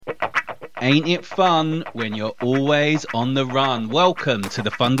Ain't it fun when you're always on the run? Welcome to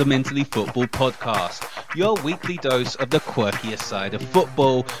the Fundamentally Football Podcast, your weekly dose of the quirkiest side of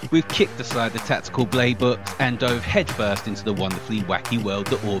football. We've kicked aside the tactical playbooks and dove headfirst into the wonderfully wacky world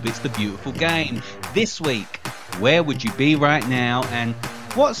that orbits the beautiful game. This week, where would you be right now and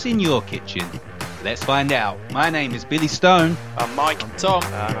what's in your kitchen? Let's find out. My name is Billy Stone. I'm Mike. I'm Tom.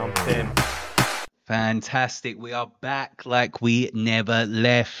 And I'm Tim. Fantastic. We are back like we never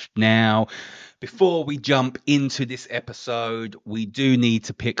left now. Before we jump into this episode, we do need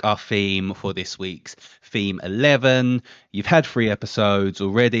to pick our theme for this week's Theme 11. You've had 3 episodes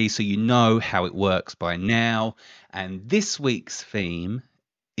already, so you know how it works by now. And this week's theme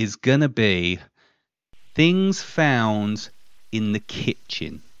is going to be things found in the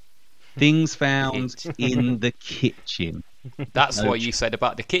kitchen. Things found in the kitchen. That's what you said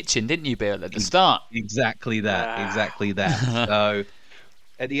about the kitchen, didn't you, Bill, at the start? Exactly that. So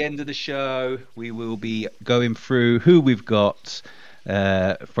at the end of the show, we will be going through who we've got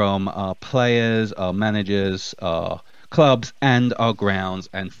from our players, our managers, our clubs and our grounds,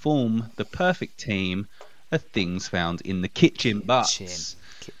 and form the perfect team of things found in the kitchen. But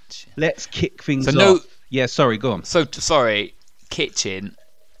let's kick things off. Yeah, sorry, go on. Kitchen.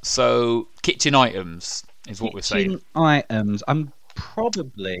 So kitchen items is what we're saying. Kitchen items. I'm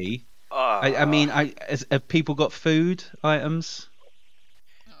probably. Have people got food items?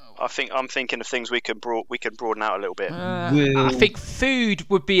 I'm thinking of things we can broaden out a little bit. I think food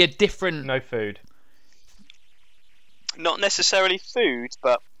would be a different. No food. Not necessarily food,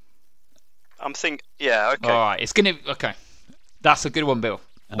 but I'm thinking. Yeah, okay. All right, okay. That's a good one, Bill.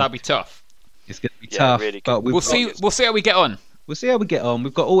 That'll be tough. It's gonna be tough, really but we'll see how we get on. We'll see how we get on.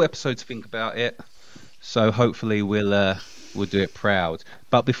 We've got all episode to think about it, so hopefully we'll do it proud.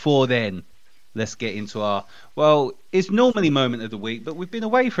 But before then, let's get into it's normally moment of the week, but we've been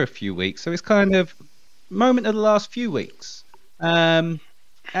away for a few weeks, so it's kind of moment of the last few weeks. And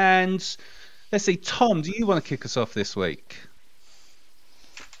let's see, Tom, do you want to kick us off this week?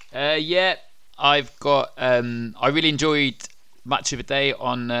 Yeah, I've got. I really enjoyed Match of the Day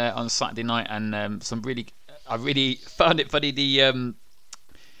on Saturday night, and I really found it funny. The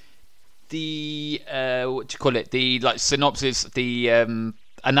what do you call it? The synopsis, the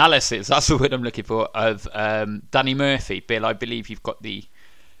analysis. That's the word I'm looking for. Of Danny Murphy. Bill, I believe you've got the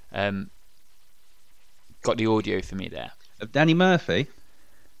audio for me there. Of Danny Murphy.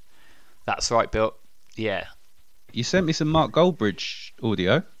 That's right, Bill. Yeah. You sent me some Mark Goldbridge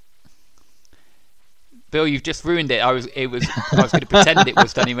audio. Bill, you've just ruined it. I was going to pretend it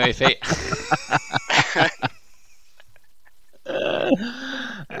was Danny Murphy.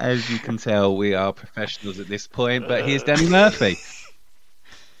 As you can tell, we are professionals at this point, but here's Danny Murphy.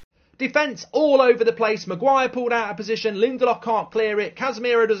 Defence all over the place. Maguire pulled out of position. Lindelof can't clear it.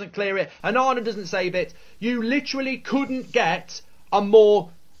 Casemiro doesn't clear it. Onana doesn't save it. You literally couldn't get a more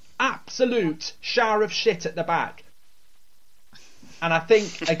absolute shower of shit at the back. And I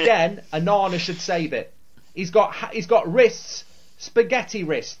think, again, Onana should save it. He's got wrists, spaghetti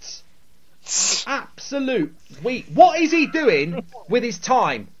wrists. Absolute weak. What is he doing with his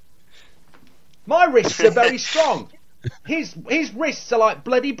time? My wrists are very strong. His wrists are like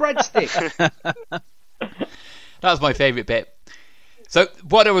bloody breadsticks. That was my favourite bit. So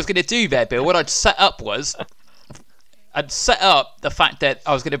what I was going to do there, Bill, what I'd set up the fact that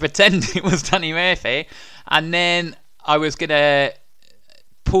I was going to pretend it was Danny Murphy, and then I was going to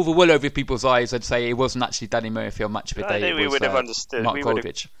pull the wool over people's eyes and say it wasn't actually Danny Murphy on Match of the Day. I think we would have understood. Mark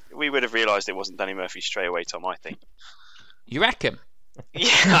Goldbridge. We would have realised it wasn't Danny Murphy straight away, Tom, I think. You reckon? Yeah,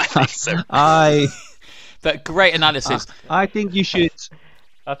 I think so. But great analysis. I think you should.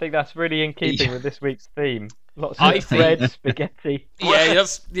 I think that's really in keeping with this week's theme. Lots of bread, spaghetti. Yeah,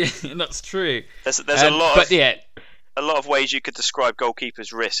 that's true. There's a lot of ways you could describe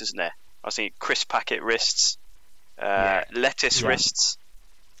goalkeepers' wrists, isn't there? I think crisp packet wrists, lettuce wrists.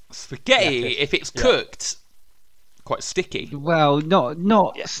 Spaghetti, if it's cooked, quite sticky. Well,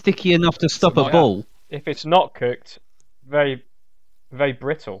 not sticky enough to stop a ball. If it's not cooked, very, very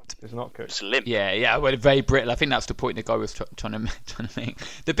brittle. It's not cooked. It's limp. Yeah, well, very brittle. I think that's the point the guy was trying to make.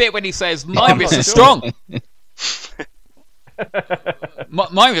 The bit when he says, "My wrists are strong."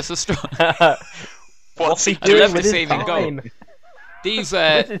 my wrists are strong. What's he I doing love with the his saving time? goal. These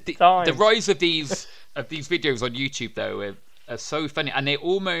the rise of these videos on YouTube though are so funny, and they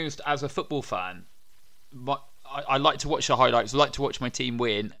almost, as a football fan, I like to watch the highlights. I like to watch my team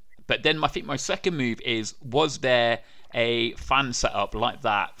win, but then I think my second move is: was there a fan setup like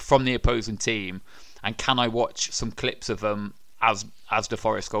that from the opposing team, and can I watch some clips of them as the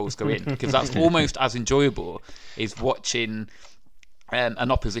Forest goals go in? Because that's almost as enjoyable as watching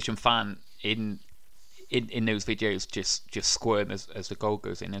an opposition fan in those videos just squirm as the goal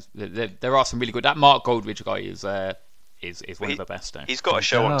goes in. There are some really good. That Mark Goldridge guy is one of the best. He's got a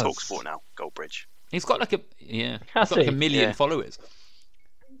show on TalkSport now, Goldbridge. He's got like a million followers.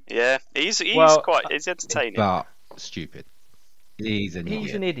 Yeah, he's entertaining. But stupid. He's an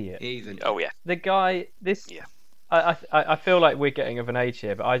idiot. Oh yeah. The guy. I feel like we're getting of an age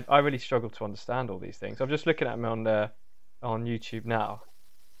here, but I really struggle to understand all these things. I'm just looking at him on YouTube now.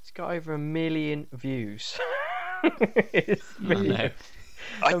 He's got over 1 million views. I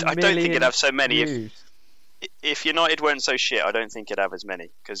don't think he'd have so many if United weren't so shit. I don't think he'd have as many,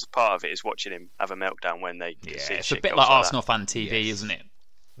 because part of it is watching him have a meltdown when they see it's a bit like Arsenal Fan TV, isn't it?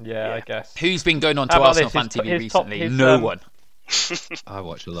 Yeah, I guess. Who's been going on to Arsenal Fan TV recently? No one. I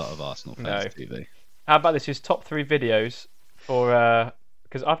watch a lot of Arsenal Fans TV. How about this? His top 3 videos for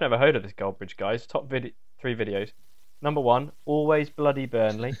because I've never heard of this Goldbridge guy's top 3 videos. Number 1, always bloody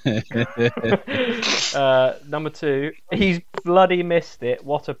Burnley. Number 2, he's bloody missed it.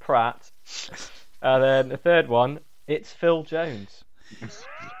 What a prat. And then the third one, it's Phil Jones.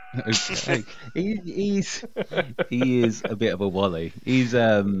 Okay. He is a bit of a wally. He's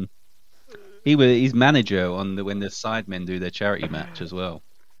manager on when the Sidemen do their charity match as well,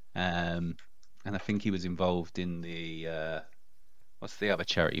 and I think he was involved in the what's the other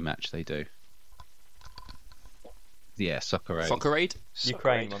charity match they do? Yeah, Soccer Aid.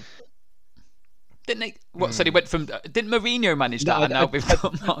 Ukraine one. Didn't they? What? So they went from. Didn't Mourinho manage that? And now we've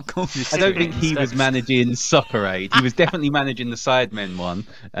got Mark Goldridge. I don't think he was managing Soccer Aid. He was definitely managing the Sidemen one,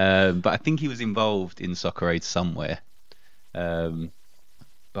 but I think he was involved in Soccer Aid somewhere. But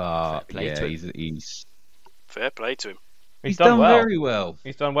yeah, he's fair play to him. He's done very well.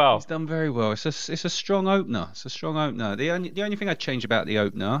 He's done well. He's done very well. It's a strong opener. The only thing I'd change about the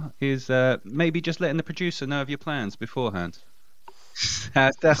opener is maybe just letting the producer know of your plans beforehand.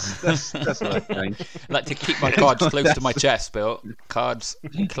 That's what I'd change. I like to keep my cards close to my chest, Bill. Cards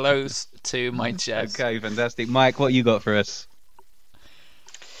close to my chest. Okay, fantastic. Mike, what you got for us?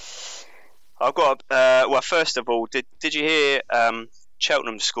 I've got well, first of all, did you hear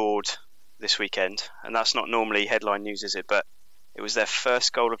Cheltenham scored this weekend? And that's not normally headline news, is it? But it was their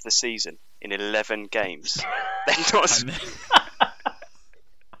first goal of the season in 11 games.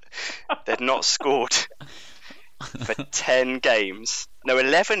 They'd not scored for 10 games. No,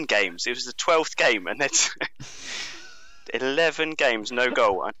 11 games. It was the 12th game, and it's 11 games, no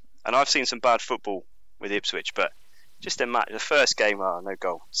goal. And I've seen some bad football with Ipswich, but just the first game, no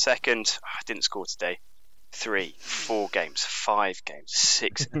goal. Second, didn't score today. 3, 4 games, 5 games,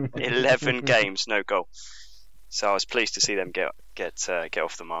 6, 11 games, no goal. So I was pleased to see them get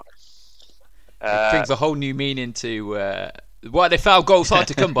off the mark. It brings a whole new meaning to why they foul goals hard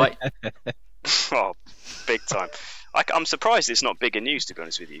to come by. Oh, big time. I'm surprised it's not bigger news, to be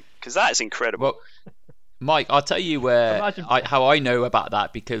honest with you, because that is incredible. Well, Mike, I'll tell you how I know about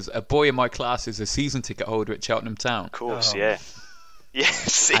that, because a boy in my class is a season ticket holder at Cheltenham Town. Of course, yeah.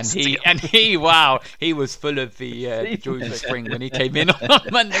 Yes, he was full of the joys of spring when he came in on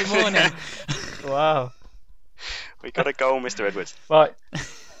Monday morning. Wow. We got a goal, Mr. Edwards. Right.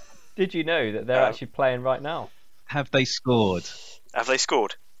 Did you know that they're actually playing right now? Have they scored? And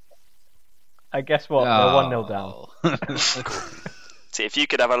guess what? They're 1-0 down. See, if you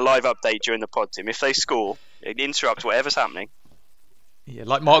could have a live update during the pod, Tim, if they score, it interrupts whatever's happening. Yeah,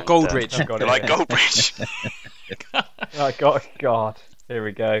 like Mark Goldridge. Like Goldridge. Oh, God. Here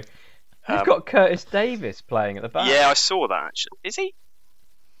we go. We've got Curtis Davis playing at the back. Yeah, I saw that, actually. Is he?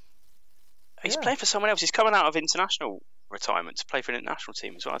 He's playing for someone else. He's coming out of international retirement to play for an international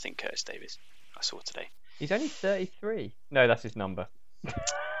team as well, I think, Curtis Davis. I saw today. He's only 33. No, that's his number.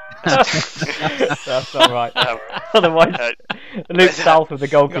 That's not right. Otherwise, Luke South of the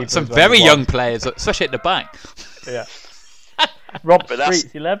goalkeeper. Some very young players, especially at the back. Yeah. Rob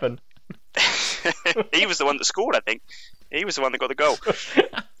Street's 11. He was the one that scored, I think. He was the one that got the goal.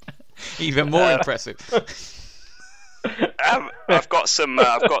 Even more impressive. I've got some.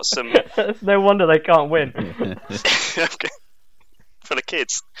 It's no wonder they can't win. For the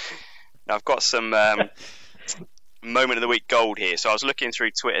kids. I've got some moment of the week gold here. So I was looking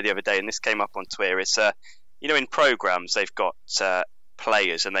through Twitter the other day, and this came up on Twitter. It's in programs they've got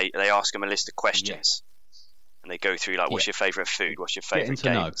players, and they ask them a list of questions, and they go through like, what's your favourite food, what's your favourite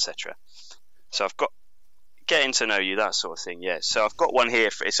game, etc. So I've got getting to know you, that sort of thing. Yeah. So I've got one here.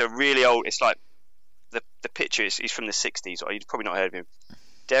 It's a really old. It's like the picture is he's from the 60s. Or you've probably not heard of him.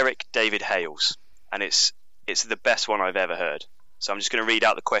 Derek David Hales, and it's the best one I've ever heard. So I'm just going to read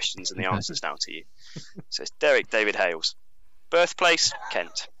out the questions and the answers now to you. So it's Derek David Hales. Birthplace,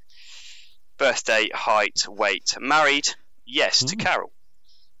 Kent. Birthday, height, weight. Married, yes, to Carol.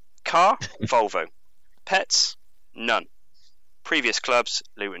 Car, Volvo. Pets, none. Previous clubs,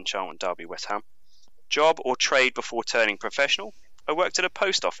 Luton, Charlton, Derby, West Ham. Job or trade before turning professional? I worked at a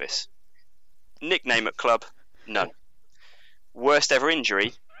post office. Nickname at club, none. Worst ever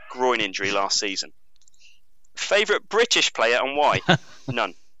injury, groin injury last season. Favourite British player and why?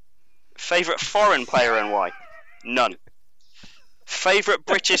 None. Favourite foreign player and why? None. Favourite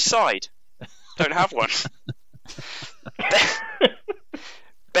British side? Don't have one.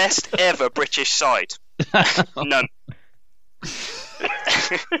 Best ever British side? None.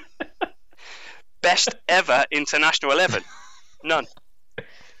 Best ever international 11? None.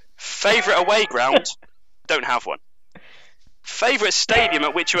 Favourite away ground? Don't have one. Favourite stadium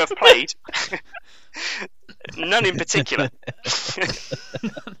at which you have played? None in particular.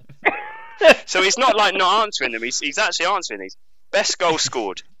 So he's not like not answering them. He's actually answering these. Best goal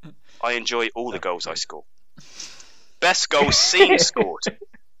scored? I enjoy all the goals I score. Best goals seen scored?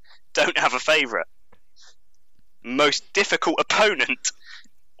 Don't have a favourite. Most difficult opponent?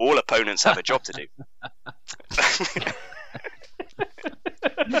 All opponents have a job to do.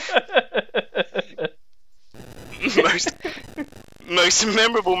 Most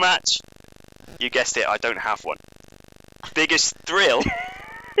memorable match? You guessed it, I don't have one. Biggest thrill?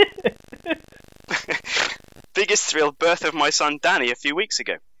 Biggest thrill, birth of my son Danny a few weeks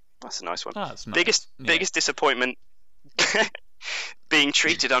ago. That's a nice one. That's nice. Biggest disappointment? Being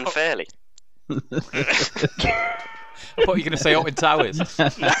treated unfairly. I thought you were going to say Alton Towers.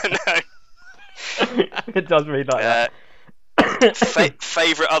 No. It does read like that.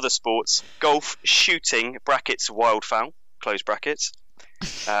 Favourite other sports? Golf, shooting, brackets, wildfowl, close brackets.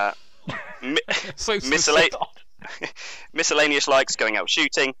 Miscellaneous likes, going out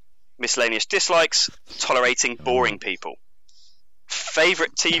shooting. Miscellaneous dislikes, tolerating boring people.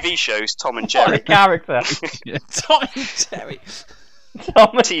 Favourite TV shows? Tom and Jerry. What a character. Tom and Jerry.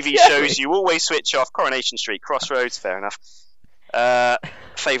 TV shows you always switch off. Coronation Street, Crossroads, fair enough.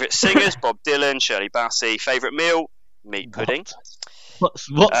 Favourite singers? Bob Dylan, Shirley Bassey. Favourite meal? Meat pudding. What's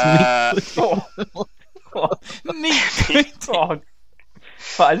meat pudding? Meat pudding. God.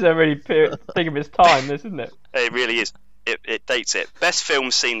 That is a really thing of its time, this, isn't it? It really is. It dates it. Best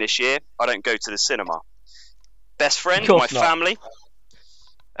films seen this year? I don't go to the cinema. Best friend? My family.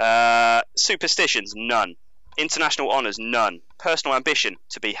 Superstitions? None. International honours? None. Personal ambition?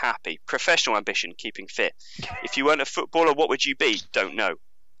 To be happy. Professional ambition? Keeping fit. If you weren't a footballer, what would you be? Don't know.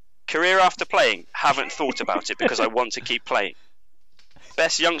 Career after playing? Haven't thought about it because I want to keep playing.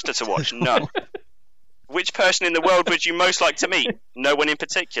 Best youngster to watch? None. Which person in the world would you most like to meet? No one in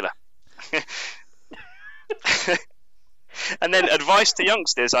particular. And then advice to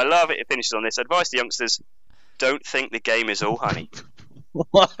youngsters. I love it. It finishes on this. Advice to youngsters. Don't think the game is all honey.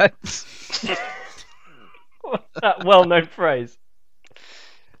 What? That well-known phrase.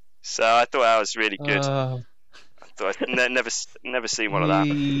 So I thought that was really good. I thought I'd never seen one of that.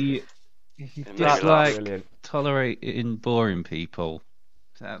 He just like tolerating boring people.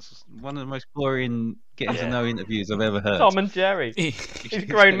 That's one of the most boring getting to know interviews I've ever heard. Tom and Jerry. He's a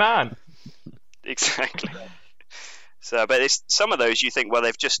grown man. Exactly. So, but it's, some of those you think, well,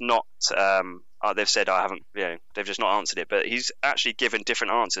 they've just not. They've said I haven't. They've just not answered it. But he's actually given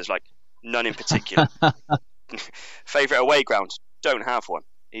different answers, like none in particular. Favourite away ground? Don't have one.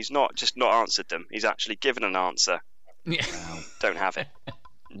 He's not just not answered them. He's actually given an answer. Yeah. Don't have it.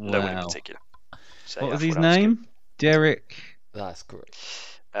 No one in particular. So, what was his name? Derek. That's great.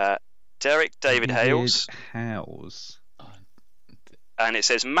 Derek David Hales. Hales. And it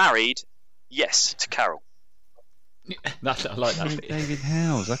says married, yes, to Carol. I like that. David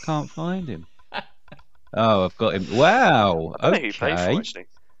Hales. I can't find him. Oh, I've got him. Wow. I don't know who he played for, actually.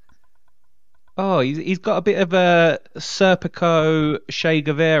 Oh, he's got a bit of a Serpico Che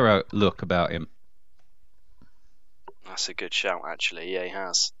Guevara look about him. That's a good shout, actually. Yeah, he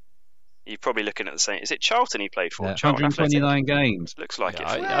has. You're probably looking at the same. Is it Charlton he played for? 129 games. Looks like it.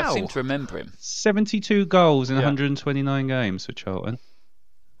 I seem to remember him. 72 goals in 129 games for Charlton.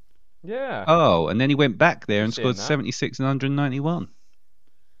 Yeah. Oh, and then he went back there and scored 76 and 191.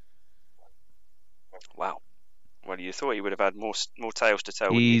 Wow. Well, you thought he would have had more tales to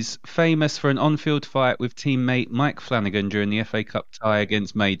tell. He's famous for an on-field fight with teammate Mike Flanagan during the FA Cup tie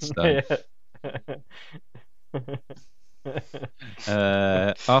against Maidstone.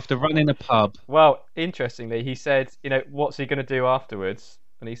 After running a pub. Well, interestingly, he said, what's he going to do afterwards?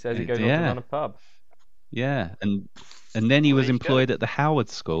 And he says he goes on to run a pub. Yeah, and then he was employed at the Howard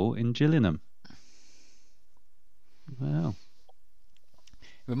School in Gillingham. Wow.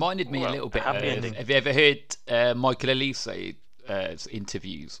 Reminded me a little bit. Have you ever heard Michael Elise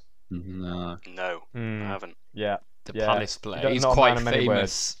interviews? No. I haven't. Yeah. The Palace player. He's quite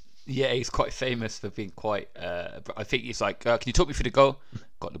famous Yeah, he's quite famous for being quite. I think he's like, can you talk me through the goal?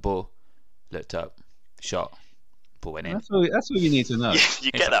 Got the ball, looked up, shot, ball went in. That's all you need to know.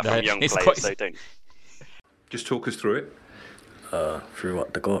 You get that from young players, though, don't you? Just talk us through it. Through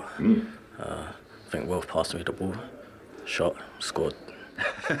what the goal. I think Will passed me the ball, shot, scored.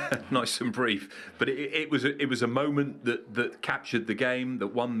 Nice and brief, but it was a moment that captured the game, that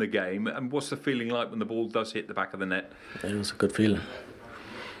won the game. And what's the feeling like when the ball does hit the back of the net? It was a good feeling.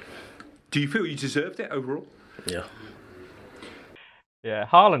 Do you feel you deserved it overall? Yeah. Yeah,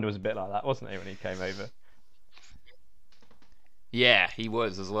 Haaland was a bit like that, wasn't he, when he came over? Yeah, he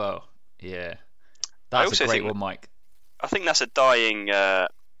was as well. Yeah, that's a great one, Mike. I think that's a dying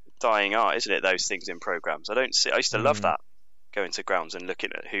art, isn't it? Those things in programs. I used to love that, going to grounds and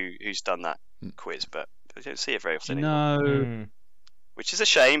looking at who's done that quiz, but I don't see it very often anymore. Which is a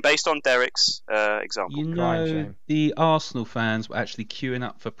shame, based on Derek's example. You know, the Arsenal fans were actually queuing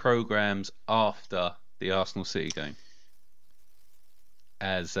up for programmes after the Arsenal City game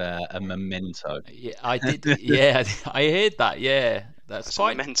as a memento. Yeah, I did. Yeah, I heard that. Yeah, that's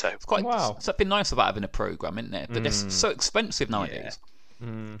quite a memento. It's quite something nice about having a programme, isn't it? But it's so expensive nowadays.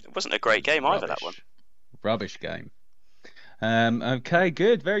 Yeah. It wasn't a great game either, that one. Rubbish game. Okay,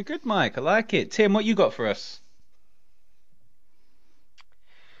 good. Very good, Mike. I like it. Tim, what you got for us?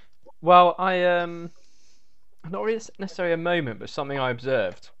 Well, not really necessarily a moment, but something I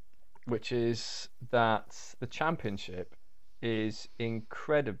observed, which is that the Championship is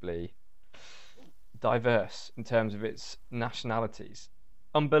incredibly diverse in terms of its nationalities,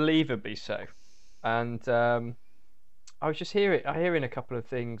 unbelievably so. And I was just hearing a couple of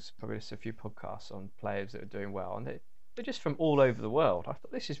things, probably just a few podcasts on players that are doing well, and they're just from all over the world. I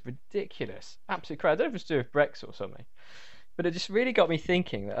thought, this is ridiculous, absolutely crazy. I don't know if it's to do with Brexit or something, but it just really got me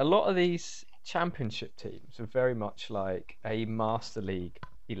thinking that a lot of these Championship teams are very much like a Master League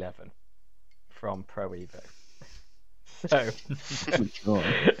 11 from Pro Evo. So,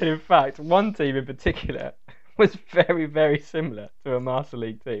 in fact, one team in particular was very, very similar to a Master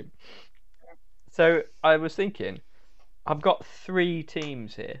League team. So I was thinking, I've got 3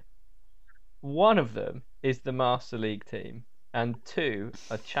 teams here. One of them is the Master League team, and 2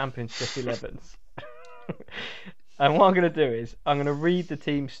 are Championship 11s. And what I'm going to do is, I'm going to read the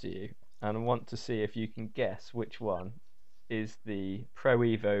teams to you, and I want to see if you can guess which one is the Pro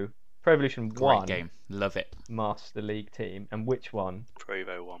Evolution 1 game. Love it. Master League team, and which one Pro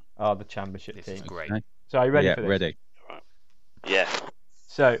Evo 1 are the Championship This team. is great. So are you ready for this? Ready. Right. Yeah.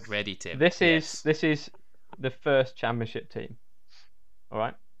 So Ready, Tim. this is the first Championship team. All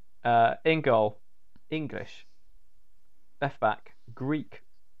right. In goal, English. Left back, Greek.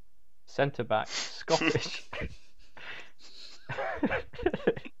 Centre back, Scottish.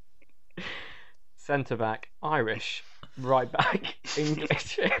 Centre back, Irish. Right back,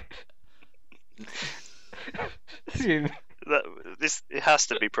 English. It has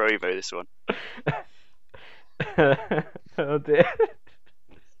to be Pro Evo, this one. Oh dear.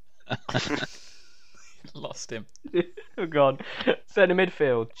 Lost him. Oh god. Centre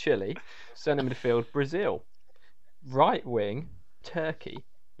midfield, Chile. Centre midfield, Brazil. Right wing, Turkey.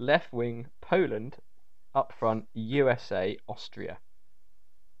 Left wing, Poland. Up front, USA, Austria.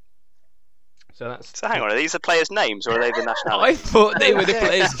 So hang on, are these the players' names or are they the I nationalities? thought they were the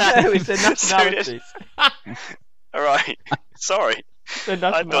players. No, it's the nationalities. All right, sorry. I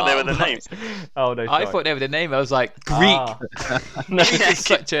thought they were the names. Oh no! Sorry. I thought they were the name. I was like, Greek. No, This is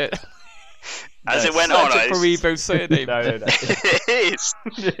such a. As it went on, such a Paribo surname. no. It is.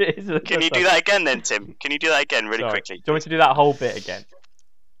 Can you do that again then, Tim? Can you do that again really quickly? Do you want me to do that whole bit again?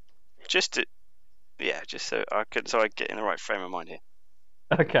 Just so I get in the right frame of mind here.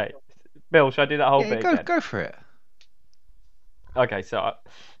 Okay. Bill, should I do that whole bit again? Go for it. Okay,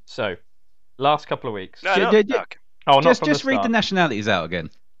 so last couple of weeks. No, Okay. Oh, not from Just the read start. the nationalities out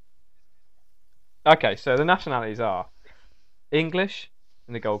again. Okay, so the nationalities are English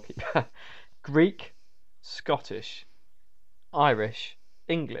in the goalkeeper, Greek, Scottish, Irish,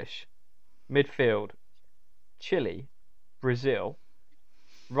 English, midfield, Chile, Brazil,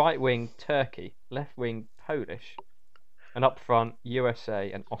 right wing, Turkey, left wing, Polish, and up front,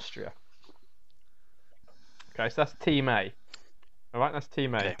 USA and Austria. Okay, so that's Team A. Alright, that's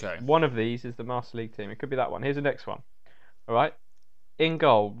Team A. Okay. One of these is the Master League team. It could be that one. Here's the next one. Alright. In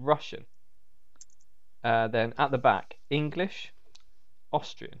goal, Russian. Then at the back, English,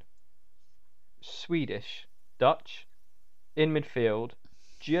 Austrian, Swedish, Dutch. In midfield,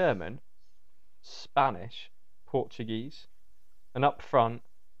 German, Spanish, Portuguese. And up front,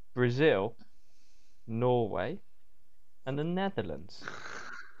 Brazil, Norway, and the Netherlands.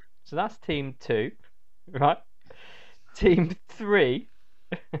 So that's Team 2, right? Team 3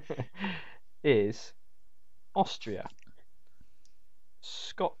 is Austria,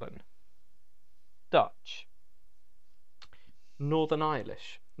 Scotland, Dutch, Northern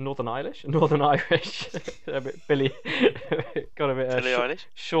Irish. A bit Billy, got a bit Billie Eilish?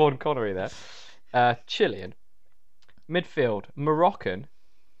 Sean Connery there. Chilean, midfield, Moroccan,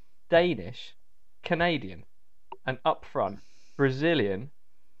 Danish, Canadian, and up front, Brazilian,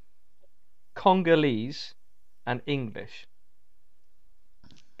 Congolese, and English.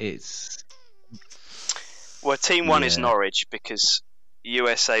 Well, team 1 is Norwich because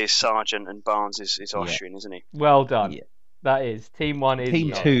USA is Sargent and Barnes is Austrian, isn't he? Well done. Yeah. That is team 1 is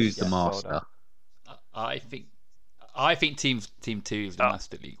team 2 is the master. Well, I think team 2 is the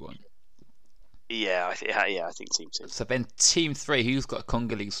master League 1. Yeah, I think team 2. So then team 3, who's got a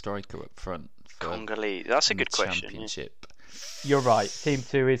Congolese striker up front? Congolese. That's a good question. Championship. Yeah. You're right. Team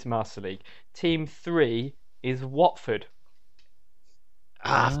 2 is Master League. Team 3 is Watford.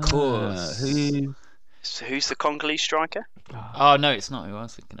 Of course. So who's the Congolese striker? Oh no, it's not who I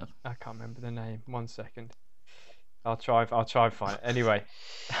was thinking of. I can't remember the name. 1 second. I'll try and find it. Anyway,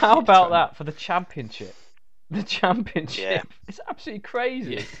 how about that for the championship? The championship. Yeah. It's absolutely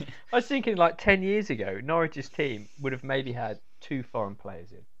crazy. Yeah. I was thinking like 10 years ago, Norwich's team would have maybe had 2 foreign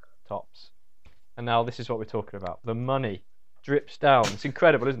players in, tops. And now this is what we're talking about. The money drips down. It's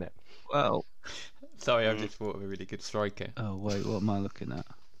incredible, isn't it? Well, sorry, I've just thought of a really good striker. Oh wait, what am I looking at?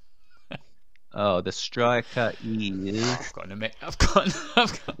 Oh, the striker is. I've got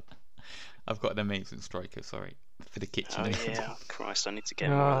an amazing striker. Sorry for the kitchen. Oh yeah, Christ! I need to get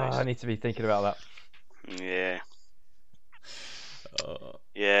one of those. I need to be thinking about that. Yeah.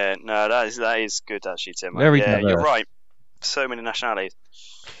 Yeah. No, that is good actually, Tim. Very diverse. You're right. So many nationalities.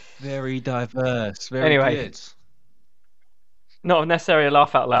 Very diverse. Very good. Not necessarily a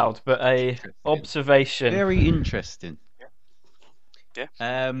laugh out loud, but a observation. Very interesting.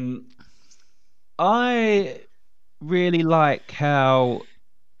 Yeah. I really like how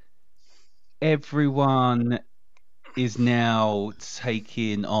everyone is now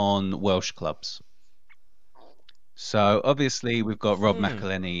taking on Welsh clubs. So obviously we've got Rob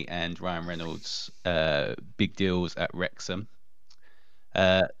McElhenney and Ryan Reynolds, big deals at Wrexham.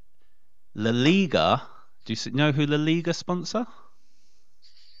 La Liga. Do you know who La Liga sponsor?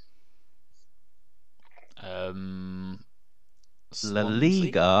 La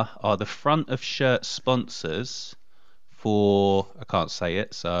Liga are the front of shirt sponsors for, I can't say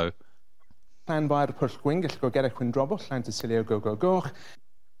it, so. Plan by the push wingers go get a quindrobble, and to Cilio go.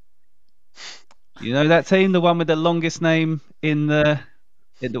 You know that team, the one with the longest name in the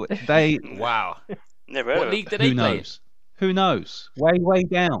they. Wow. Never heard what of league do they play? Who knows? Way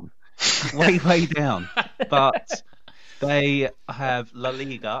down. way down. But they have La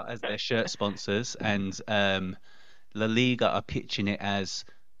Liga as their shirt sponsors, and La Liga are pitching it as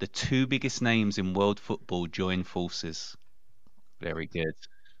the 2 biggest names in world football join forces. Very good.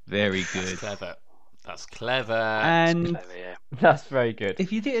 Very good. That's clever. And that's very good.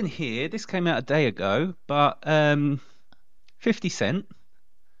 If you didn't hear, this came out a day ago, but 50 Cent,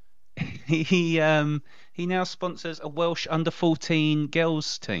 he now sponsors a Welsh under-14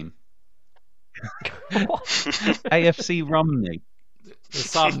 girls team. AFC Romney. This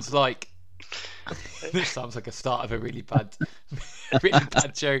sounds like a start of a really bad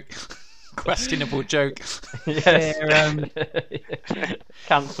joke. Questionable joke. Yes.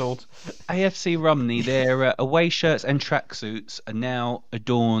 Cancelled. AFC Romney, their away shirts and tracksuits are now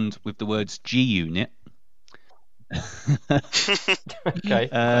adorned with the words G Unit. Okay.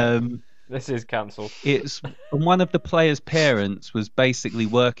 This is cancelled. It's one of the players' parents was basically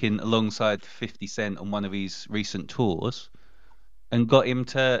working alongside 50 Cent on one of his recent tours and got him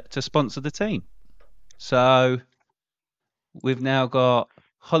to sponsor the team. So we've now got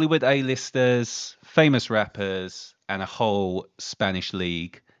Hollywood A-listers, famous rappers, and a whole Spanish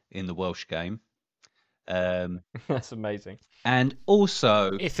league in the Welsh game. That's amazing. And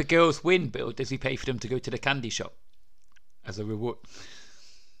also, if the girls win, Bill, does he pay for them to go to the candy shop as a reward?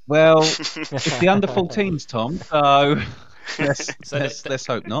 Well, it's the under-14s, Tom. So let's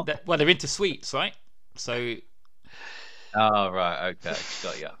hope not. Well, they're into sweets, right? So. Oh right, okay,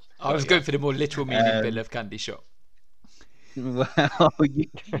 got ya. I was going for the more literal meaning, Bill, of candy shop. Well, you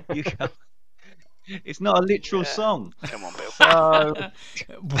it's not a literal song. Come on, Bill. So...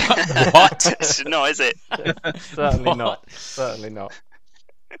 What? It's not, is it? Certainly not. Certainly not.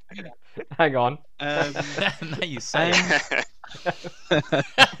 Hang on. Now you say it.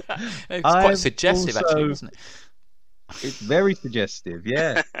 It's quite suggestive, actually, wasn't it? It's very suggestive,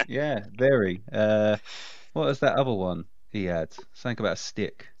 yeah. Yeah, very. What was that other one he had? Something about a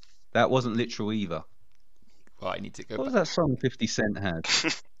stick. That wasn't literal either. Right, I need to go What was back. that song 50 Cent had?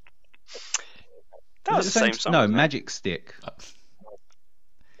 That was the same song. No, wasn't it? Magic Stick.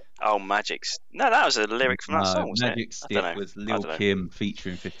 Oh, Magic. No, that was a lyric from that song, wasn't Magic it? Stick was Lil Kim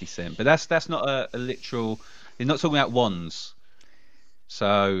featuring 50 Cent. But that's not a literal... He's not talking about wands.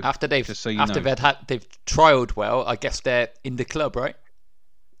 So after they've they've trialed well, I guess they're in the club, right?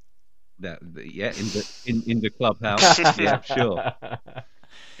 Yeah, in the clubhouse. Yeah, sure.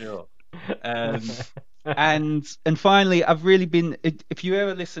 And finally, I've really been. If you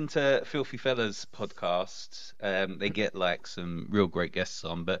ever listen to Filthy Fellas podcast, they get like some real great guests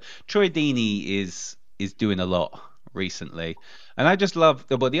on. But Troy Deeney is doing a lot recently, and I just love.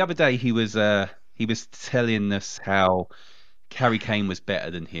 Well, the other day he was telling us how Harry Kane was better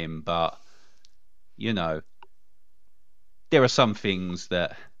than him, but you know, there are some things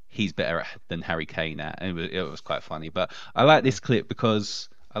that he's better than Harry Kane at, and it was quite funny. But I like this clip because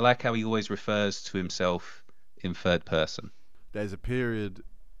I like how he always refers to himself in third person. There's a period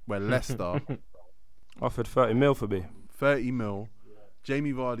where Leicester offered 30 mil for me. 30 mil.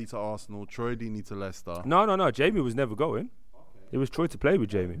 Jamie Vardy to Arsenal, Troy Deeney to Leicester. No. Jamie was never going. It was Troy to play with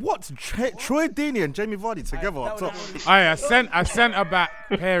Jamie. What? Troy Deeney and Jamie Vardy together up top? A centre-back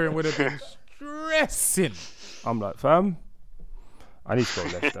pairing would have been stressing. I'm like, fam, I need to go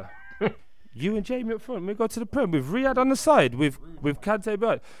Leicester. You and Jamie up front, we go to the Prem with Riyadh on the side, with Kante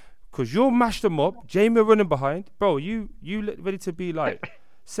behind. Because you'll mash them up, Jamie running behind. Bro, you ready to be like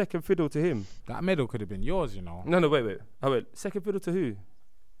second fiddle to him. That medal could have been yours, you know. No, wait. Second fiddle to who?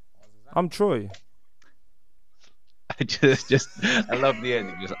 I'm Troy. I love the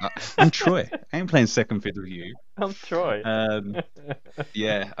ending. I'm Troy. I ain't playing second fiddle with you. I'm Troy.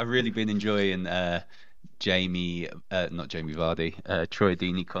 Yeah, I've really been enjoying not Jamie Vardy, Troy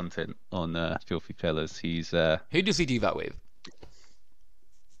Deeney content on Filthy Fellas. He's who does he do that with?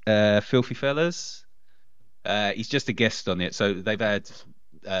 Filthy Fellas. He's just a guest on it. So they've had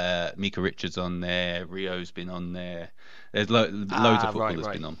Mika Richards on there. Rio's been on there. There's loads of footballers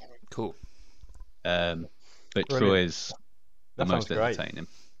been on. Cool. But Brilliant. Troy's the That most sounds great.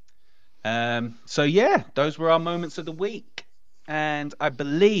 entertaining. So yeah, those were our moments of the week, and I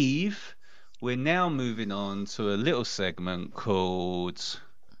believe we're now moving on to a little segment called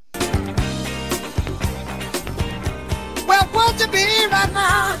Well, won't you be right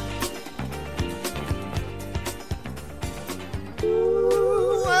now?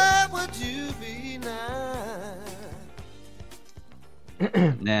 Ooh, where would you be now?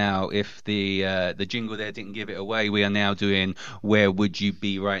 Now, if the jingle there didn't give it away, we are now doing Where Would You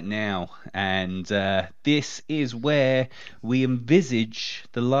Be Right Now? And this is where we envisage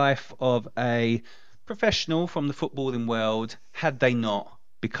the life of a professional from the footballing world had they not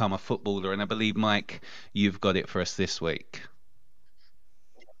become a footballer. And I believe, Mike, you've got it for us this week.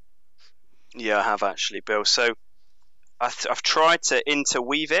 Yeah, I have actually, Bill. So I've tried to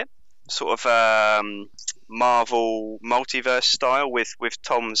interweave it, sort of Marvel multiverse style with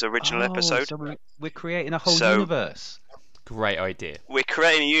Tom's original episode. So we're creating a whole So- universe. Great idea. We're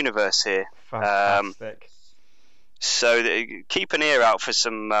creating a universe here. Fantastic. So keep an ear out for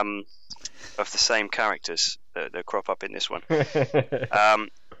some of the same characters that crop up in this one.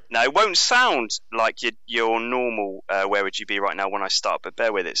 Now, it won't sound like your normal Where Would You Be Right Now when I start, but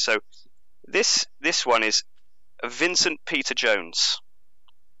bear with it. So this one is Vincent Peter Jones,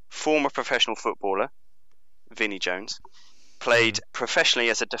 former professional footballer, Vinnie Jones, played professionally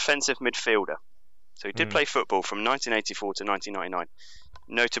as a defensive midfielder. So he did play football from 1984 to 1999,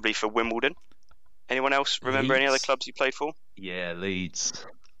 notably for Wimbledon. Anyone else remember any other Leeds. clubs he played for? Yeah, Leeds.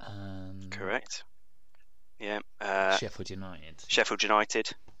 Correct. Yeah. Sheffield United. Sheffield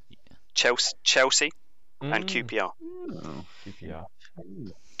United, Chelsea, and QPR. Oh.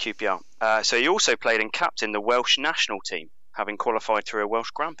 QPR. So he also played and captained the Welsh national team, having qualified through a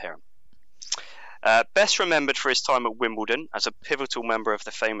Welsh grandparent. Best remembered for his time at Wimbledon as a pivotal member of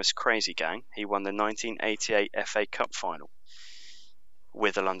the famous Crazy Gang, he won the 1988 FA Cup final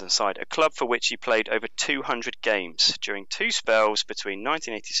with the London side, a club for which he played over 200 games during two spells between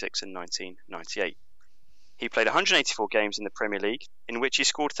 1986 and 1998. He played 184 games in the Premier League, in which he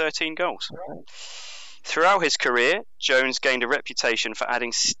scored 13 goals. Throughout his career, Jones gained a reputation for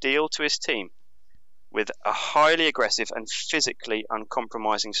adding steel to his team, with a highly aggressive and physically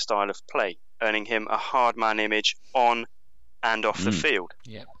uncompromising style of play, earning him a hard man image on and off the field.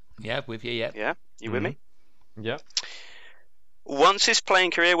 Yeah, with you, yeah. Yeah, you with me? Yeah. Once his playing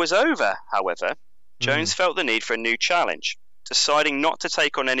career was over, however, Jones felt the need for a new challenge, deciding not to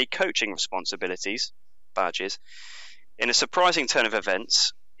take on any coaching responsibilities, badges. In a surprising turn of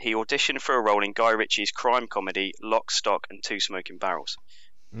events, he auditioned for a role in Guy Ritchie's crime comedy Lock, Stock and Two Smoking Barrels.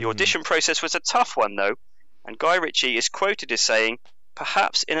 The audition process was a tough one, though, And Guy Ritchie is quoted as saying,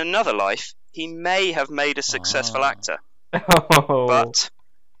 perhaps in another life he may have made a successful actor, but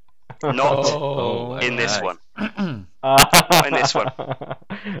not in this one. Not in this one.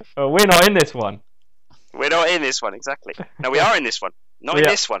 We're not in this one. We're not in this one, exactly. No, we are in this one. Not in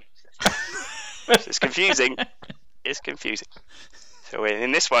this one. It's confusing. It's confusing. So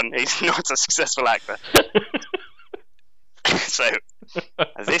in this one, he's not a successful actor. So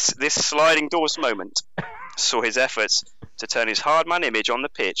this sliding doors moment saw his efforts to turn his hard man image on the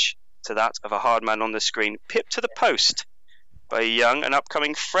pitch to that of a hard man on the screen pipped to the post by a young and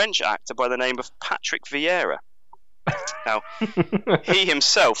upcoming French actor by the name of Patrick Vieira. Now, he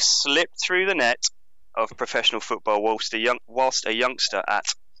himself slipped through the net of professional football whilst a youngster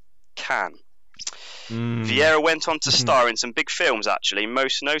at Cannes. Vieira went on to star in some big films, actually,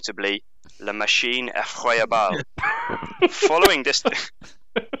 most notably La Machine Effroyable. Following this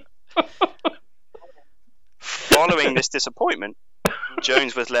disappointment,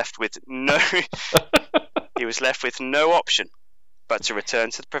 Jones was left with no option but to return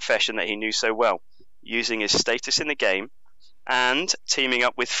to the profession that he knew so well, using his status in the game and teaming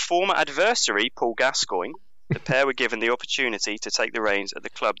up with former adversary Paul Gascoigne. The pair were given the opportunity to take the reins at the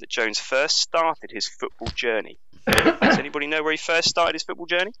club that Jones first started his football journey. Does anybody know where he first started his football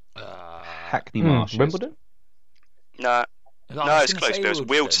journey? Hackney Marshes. Wimbledon? No, it's close. It was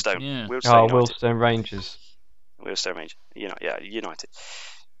Wealdstone. Yeah. Wealdstone Rangers. Wealdstone Rangers. United.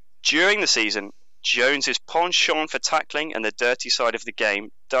 During the season, Jones's penchant for tackling and the dirty side of the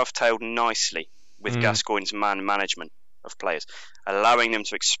game dovetailed nicely with Gascoigne's man management of players, allowing them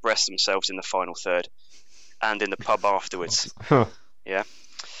to express themselves in the final third and in the pub afterwards. Yeah,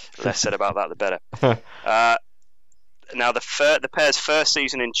 less said about that, the better. Now, the pair's first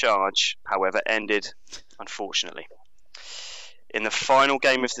season in charge, however, ended unfortunately. In the final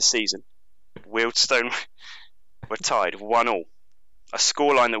game of the season, Wealdstone were tied 1-1, a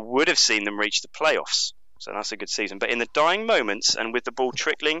scoreline that would have seen them reach the playoffs. So that's a good season. But in the dying moments, and with the ball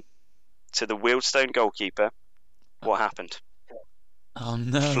trickling to the Wealdstone goalkeeper, what happened? Oh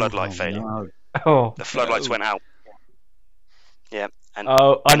no! Floodlight failure. No. Oh, the floodlights went out. Yeah. And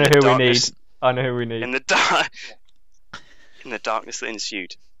I know who we need. I know who we need. In the darkness that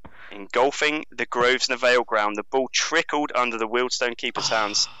ensued, engulfing the Grosvenor Vale ground, the ball trickled under the Wealdstone keeper's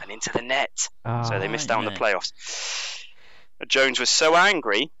hands and into the net. So they missed out on the playoffs. Jones was so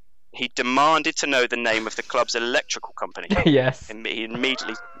angry, he demanded to know the name of the club's electrical company. Yes. He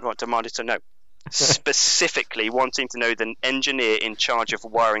immediately demanded to know. Specifically wanting to know the engineer in charge of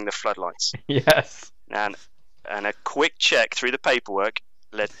wiring the floodlights. Yes. And a quick check through the paperwork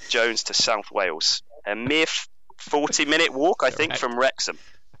led Jones to South Wales. A mere 40-minute walk, I think, from Wrexham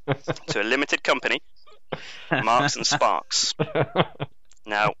to a limited company, Marks and Sparks.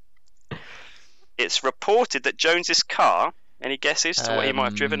 Now, it's reported that Jones's car, any guesses to what he might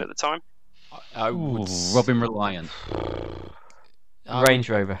have driven at the time? Robin Reliant. Range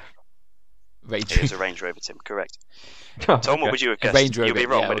Rover. It was a Range Rover, Tim, correct. Tom, what would you have guessed? Range Rover, you'll be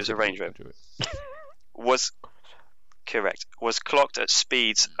wrong, yeah, but it was a Range Rover. Was correct. Was clocked at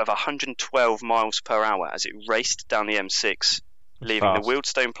speeds of 112 miles per hour as it raced down the M6, leaving the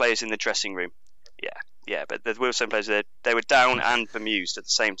Wealdstone players in the dressing room. Yeah, but the Wealdstone players, they were down and bemused at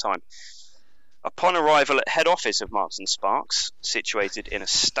the same time. Upon arrival at head office of Marks and Sparks, situated in a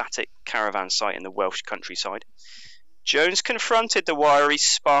static caravan site in the Welsh countryside, Jones confronted the wiry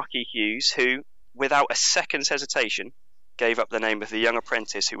Sparky Hughes, who, without a second's hesitation, gave up the name of the young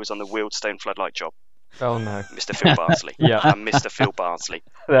apprentice who was on the Wealdstone floodlight job. Oh no. Mr. Phil Bardsley. Yeah. And Mr. Phil Bardsley.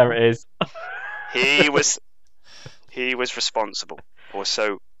 There it is. He was responsible, or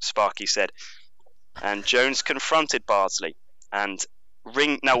so Sparky said. And Jones confronted Bardsley, and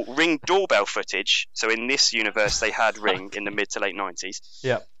Ring doorbell footage. So in this universe, they had Ring in the mid to late 90s.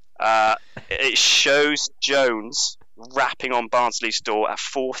 Yeah. It shows Jones rapping on Bardsley's door at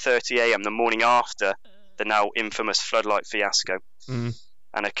 4:30 a.m. the morning after the now infamous floodlight fiasco.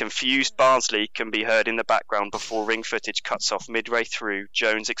 And a confused Bardsley can be heard in the background before Ring footage cuts off midway through,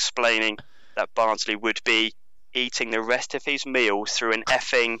 Jones explaining that Bardsley would be eating the rest of his meal through an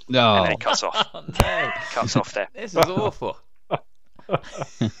effing... No. And then it cuts off. Oh, no. Cuts off there. This is awful.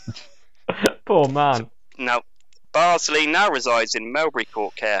 Poor man. Now, Bardsley now resides in Melbury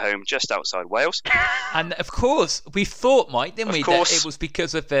Court Care Home just outside Wales. And of course, we thought, Mike, didn't we, that it was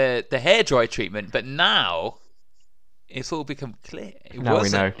because of the hairdryer treatment, but now it's all become clear. It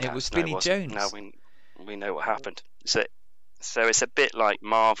wasn't. It was Vinnie Jones. Now we know what happened. So it's a bit like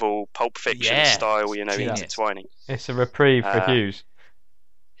Marvel, Pulp Fiction style, intertwining. It's a reprieve for Hughes.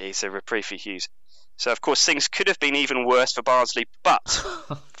 It's a reprieve for Hughes. So, of course, things could have been even worse for Bardsley, but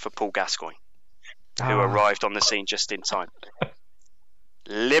for Paul Gascoigne. who arrived on the scene just in time,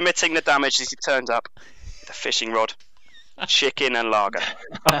 limiting the damage as he turned up with a fishing rod, chicken and lager.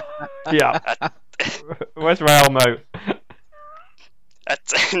 Yeah. Where's Railmo?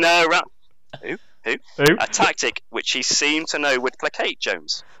 Who? A tactic which he seemed to know would placate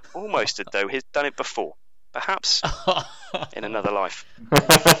Jones, almost as though he'd done it before, perhaps in another life.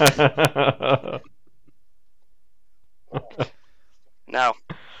 Now,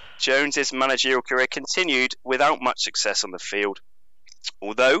 Jones's managerial career continued without much success on the field,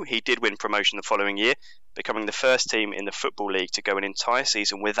 although he did win promotion the following year, becoming the first team in the Football League to go an entire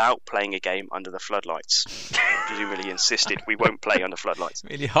season without playing a game under the floodlights. Presumably insisted we won't play under floodlights.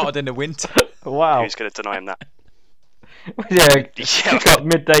 Really hard in the winter. Wow. Who's going to deny him that? Kickoff,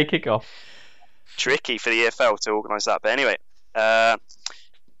 midday kickoff. Tricky for the EFL to organise that. But anyway,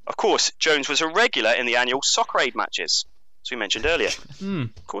 of course, Jones was a regular in the annual Soccer Aid matches, as we mentioned earlier.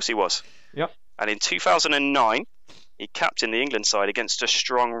 Of course he was. Yep. And in 2009, he captained the England side against a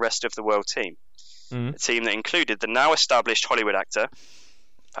strong rest of the world team. A team that included the now established Hollywood actor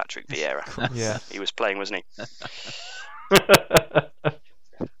Patrick Vieira. Yeah. He was playing, wasn't he?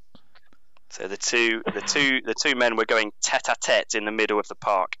 So the two men were going tete-a-tete in the middle of the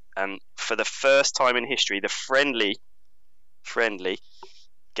park, and for the first time in history, the friendly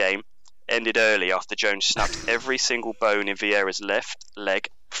game ended early after Jones snapped every single bone in Vieira's left leg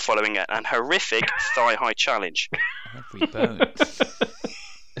following an horrific thigh-high challenge. Every bone.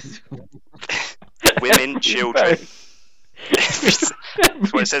 Women, children. That's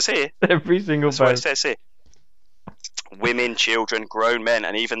what it says here. Every single That's what it says here. Women, children, grown men,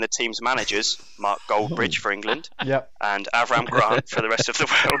 and even the team's managers, Mark Goldbridge for England, and Avram Grant for the rest of the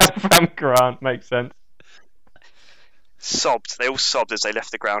world. Avram Grant makes sense. Sobbed. They all sobbed as they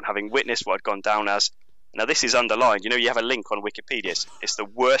left the ground, having witnessed what had gone down as. Now this is underlined. You know, you have a link on Wikipedia. It's the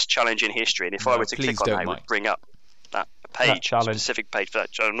worst challenge in history, and if I were to click on that, it would bring up that page, a specific page for that.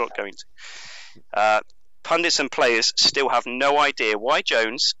 I'm not going to. Pundits and players still have no idea why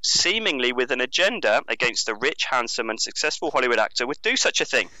Jones, seemingly with an agenda against the rich, handsome and successful Hollywood actor, would do such a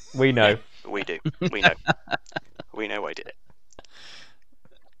thing. We know. We do. We know. We know why he did it.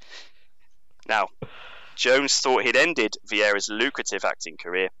 Now, Jones thought he'd ended Vieira's lucrative acting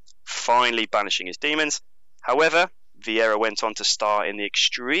career, finally banishing his demons. However, Vieira went on to star in the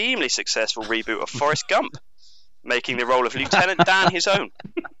extremely successful reboot of Forrest Gump, making the role of Lieutenant Dan his own.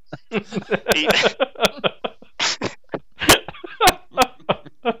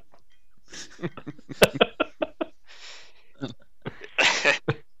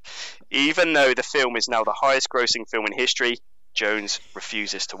 Even though the film is now the highest grossing film in history, Jones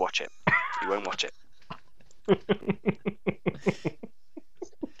refuses to watch it. He won't watch it.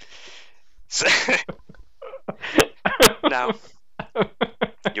 So, now,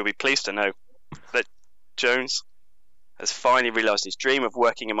 you'll be pleased to know that Jones has finally realised his dream of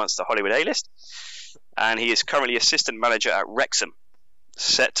working amongst the Hollywood A-list, and he is currently assistant manager at Wrexham,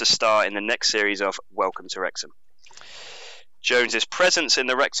 set to star in the next series of Welcome to Wrexham. Jones's presence in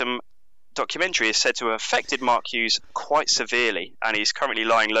the Wrexham documentary is said to have affected Mark Hughes quite severely, and he's currently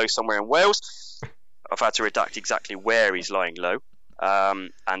lying low somewhere in Wales. I've had to redact exactly where he's lying low.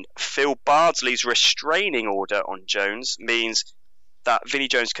 And Phil Bardsley's restraining order on Jones means that Vinnie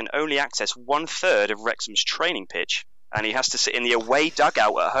Jones can only access 1/3 of Wrexham's training pitch, and he has to sit in the away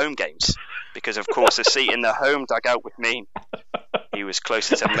dugout at home games, because of course a seat in the home dugout would mean he was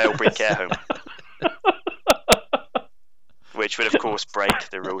closer to Melbury Care Home, which would of course break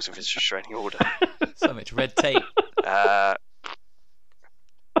the rules of his restraining order. So much red tape.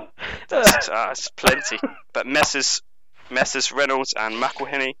 That's plenty. But Messrs Reynolds and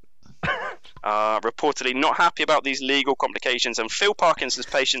McElhenney are reportedly not happy about these legal complications, and Phil Parkinson's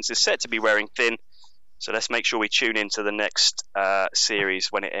patience is set to be wearing thin. So let's make sure we tune into the next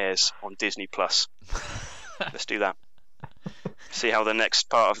series when it airs on Disney Plus. Let's do that. See how the next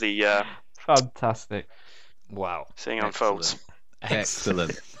part of the fantastic. Wow. Seeing unfolds.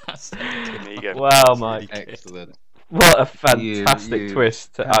 Excellent. There you go. Wow, Mike. Excellent. What a fantastic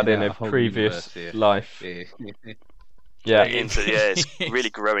twist to add in a whole previous universe here. life. Yeah, it's really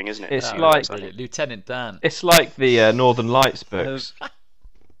growing, isn't it? It's like Lieutenant Dan. It's like the Northern Lights books,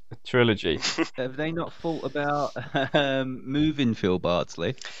 the trilogy. Have they not thought about moving Phil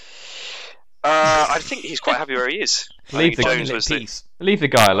Bardsley? I think he's quite happy where he is. Leave the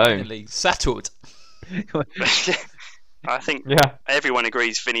guy alone. Settled. I think everyone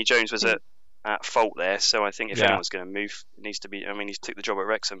agrees Vinnie Jones was at fault there, so I think if anyone's going to move, it needs to be. I mean, he took the job at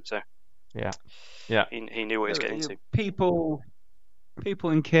Wrexham, so he knew what he was getting into. People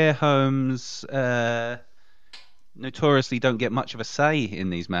in care homes, notoriously don't get much of a say in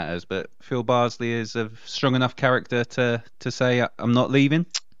these matters, but Phil Bardsley is a strong enough character to say, I'm not leaving.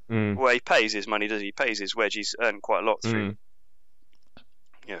 Well, he pays his money, does he? He pays his wedge. He's earned quite a lot through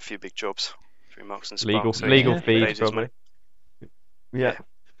a few big jobs through Marks and Sparks. Legal fees, probably. Yeah.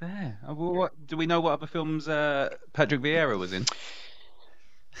 Fair. Well, do we know what other films Patrick Vieira was in?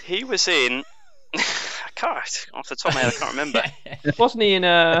 He was in... I can't, off the top of my head, I can't remember. Wasn't he in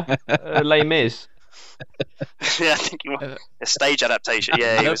Les Mis? Yeah, I think he was. A stage adaptation.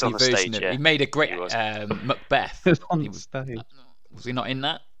 Yeah, he was on the stage. Yeah. He made a great Macbeth. Was he not in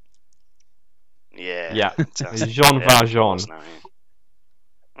that? Yeah. Yeah. Jean Valjean.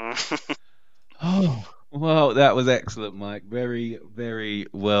 Oh, well, that was excellent, Mike. Very, very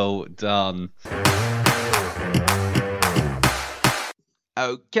well done.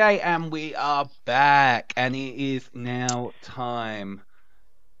 Okay, and we are back, and it is now time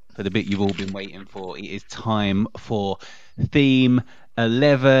for the bit you've all been waiting for. It is time for Theme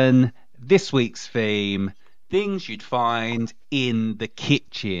 11. This week's theme, things you'd find in the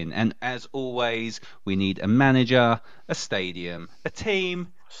kitchen. And as always, we need a manager, a stadium, a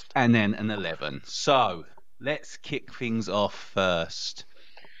team, and then an 11. So let's kick things off first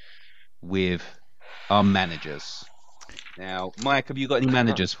with our managers. Now, Mike, have you got any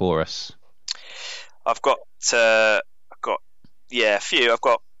managers for us? I've got a few.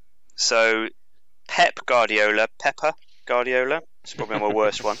 Pep Guardiola. It's probably my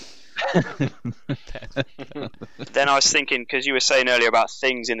worst one. Then I was thinking, because you were saying earlier about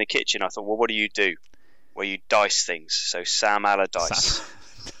things in the kitchen, I thought, well, what do you do? Well, you dice things. So Sam Allardyce.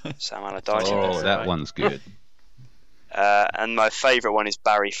 Sam Allardyce. Oh, that one's good. And my favourite one is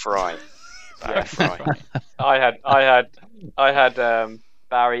Barry Fry. Barry Fry. I had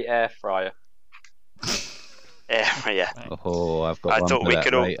Barry Air Fryer. Yeah. Oh, I've got one for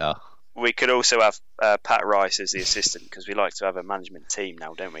that later. We could also have Pat Rice as the assistant, because we like to have a management team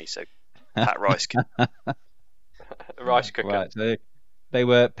now, don't we? So Pat Rice can... Rice cooker. Right, so they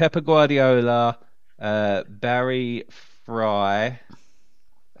were Pep Guardiola, Barry Fry,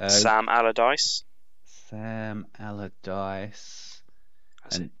 Sam Allardyce. And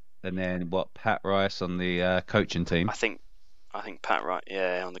then what? Pat Rice on the coaching team. I think Pat Rice,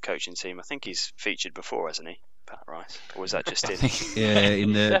 on the coaching team. I think he's featured before, hasn't he? Pat Rice, or was that just in?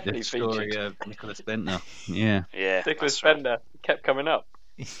 In the story of Nicholas Bentner. Yeah. Yeah. Nicholas Bentner kept coming up.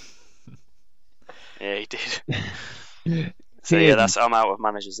 Yeah, he did. So yeah, I'm out of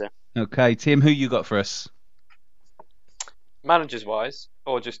managers there. Okay, Tim, who you got for us? Managers wise,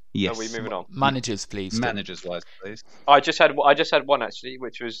 or just yes. Are we moving on? Managers, please. Managers wise, please. I just had one actually,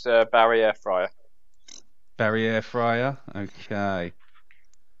 which was Barry Air Fryer. Barry Air Fryer. Okay.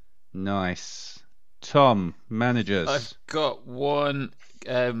 Nice. Tom, managers. I've got one.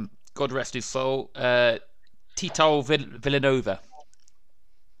 God rest his soul. Tito Villanova.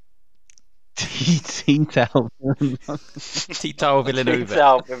 Tito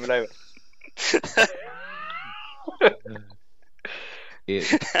Villanova.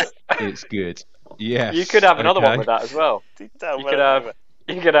 It's good. Yeah. You could have another one with that as well. You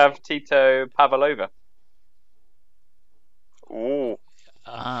could have Tito Pavlova. Ooh.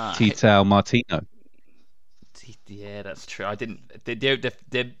 Tito Martino. Yeah, that's true. I didn't. The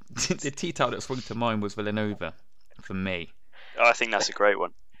Tito that swung to mind was Villanova for me. Oh, I think that's a great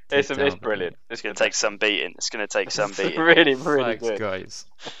one. It's brilliant. It's going to take some beating. Really, really Thanks, good. guys.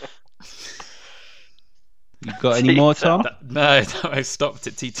 You got any more, Tom? No, I stopped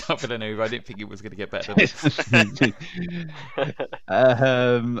at Tito Villanova. I didn't think it was going to get better than this.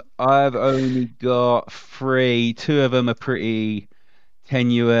 I've only got 3. 2 of them are pretty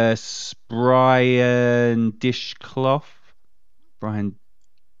tenuous. Brian Dishclough. Brian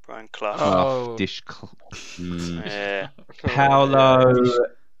Clough. Oh. Dishclough. Yeah.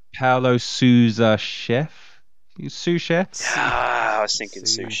 Paolo Souza Chef. Sous chef? Yeah, I was thinking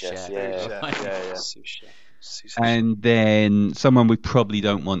sous chef. Yeah. Sous chef. And then someone we probably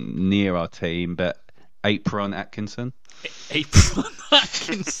don't want near our team, but Apron Atkinson. Apron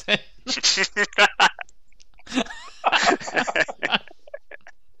Atkinson.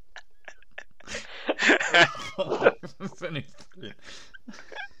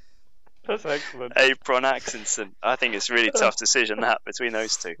 That's excellent. Apron Atkinson. I think it's a really tough decision that between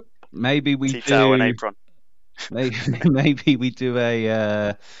those two. Maybe we Tito and Apron. Maybe we do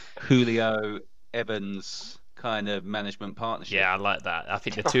a Julio Evans kind of management partnership. Yeah, I like that. I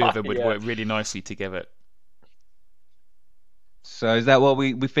think the two of them would work really nicely together. So is that what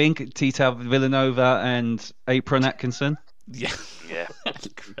we think? Tito Villanova and Apron Atkinson? Yeah. Yeah.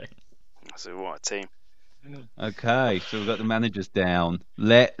 Great. So what a team. Okay, so we've got the managers down.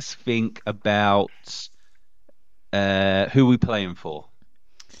 Let's think about Who are we playing for?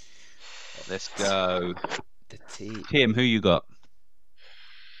 Let's go. The team. Tim, who you got?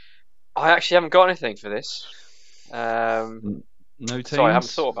 I actually haven't got anything for this. No teams? Sorry, I haven't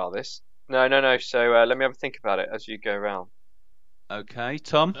thought about this. No. So let me have a think about it as you go around. Okay,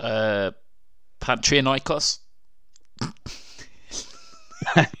 Tom? Panathinaikos.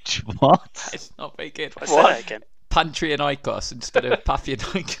 What? It's not very good. What's that again? Panathinaikos instead of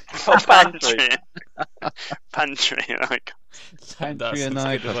Panathinaikos. Panathinaikos. That's as good as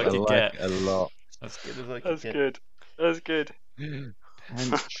I could get. A lot. As good as I could get. That's good.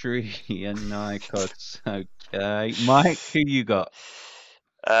 Panathinaikos. Okay. Mike, who you got?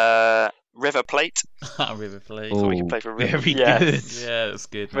 River Plate. River Plate. So we can play for River. Very good. Yeah, that's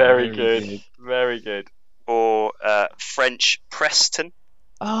good. Very good. Very good. Or French Preston.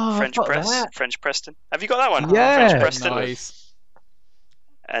 Oh, French Preston. Have you got that one? Yeah. French Preston. Nice.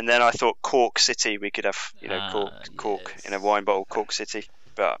 And then I thought Cork City. We could have, Cork in a wine bottle, Cork City.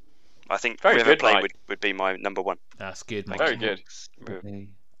 But I think River Plate would be my number one. That's good, Mike. Very good.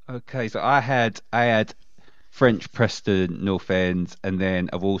 Okay, so I had French Preston North End, and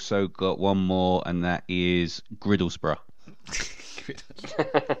then I've also got one more, and that is Griddlesborough.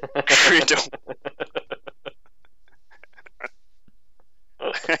 Griddle.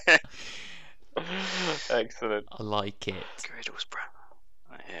 Excellent. I like it. Griddlesborough.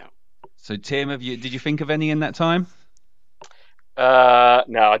 Yeah. So Tim, did you think of any in that time? No,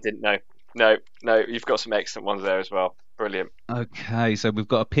 I didn't know. No, you've got some excellent ones there as well. Brilliant. Okay, so we've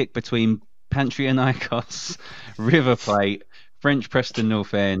got a pick between Panathinaikos, River Plate, French Preston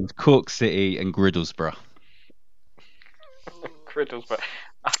North End, Cork City, and Griddlesborough. Griddlesborough.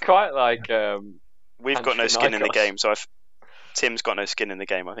 I quite like. We've got no skin in the game, so Tim's got no skin in the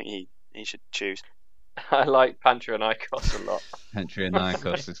game. I think he should choose. I like Panathinaikos a lot.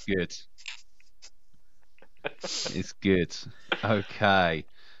 Panathinaikos is good. It's good. Okay.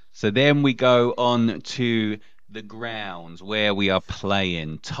 So then we go on to the grounds where we are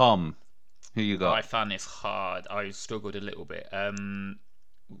playing. Tom, who you got? I found this hard. I struggled a little bit.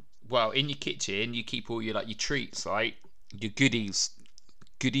 Well, in your kitchen, you keep all your treats, right? Your goodies.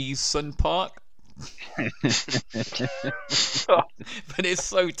 Sun Park. But it's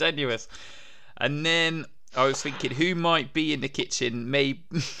so tenuous. And then I was thinking, who might be in the kitchen?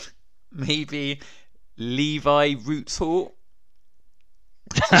 Maybe Levi Roots Hall.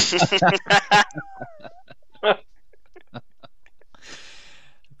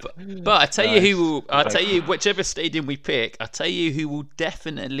 But I tell you who will. I tell you whichever stadium we pick. I tell you who will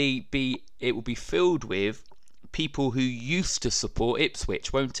definitely be. It will be filled with people who used to support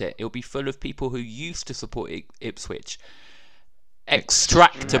Ipswich, won't it? It'll be full of people who used to support Ipswich.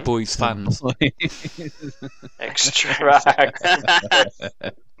 Extractor Boys fans. Extract.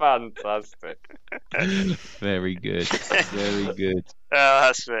 Fantastic. Very good. Very good. Oh,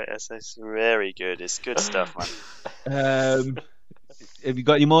 that's very good. It's good stuff, man. Have you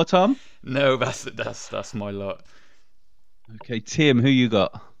got any more, Tom? No, that's my lot. Okay, Tim, who you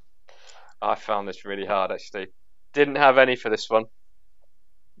got? I found this really hard, actually. Didn't have any for this one.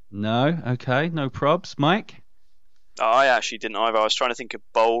 No? Okay, no probs. Mike? I actually didn't either. I was trying to think of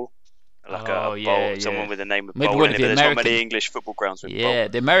bowl. Like a bowl, someone with the name of maybe bowl one in of it, the but there's American... not many English football grounds with bowl. Yeah,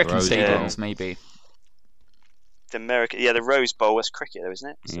 the American Rose stadiums, Bowl. maybe. The Rose Bowl, that's cricket though, isn't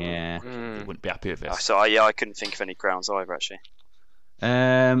it? So, yeah. You wouldn't be happy with this. So I couldn't think of any grounds either, actually.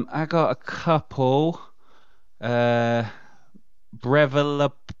 I got a couple. Brevilla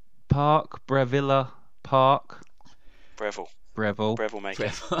Park. Breville, mate.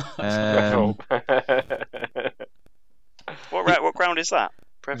 Um, What ground is that?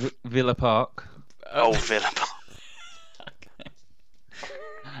 Villa Park. Oh, Villa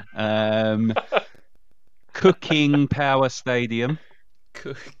Park. Cooking Power Stadium.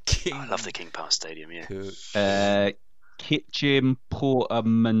 Cooking. I love the King Power Stadium, yeah. Kitchen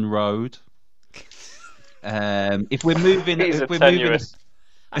Porterman Road. If we're moving, Yeah.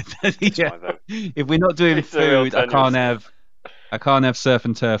 If we're not doing food, I can't have surf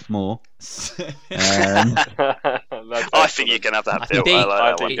and turf more. I think you can have that, Bill.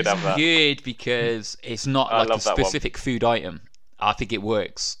 I think it's good because it's not like a specific food item. I think it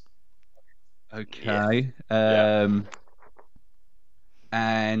works. Okay. And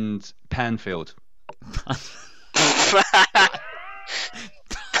Panfield.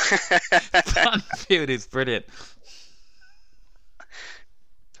 Panfield is brilliant.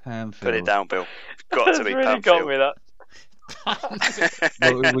 Panfield. Put it down, Bill. Got to be really Panfield. got me that.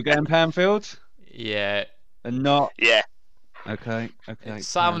 We're going Panfield? Yeah. And not... Yeah. Okay. It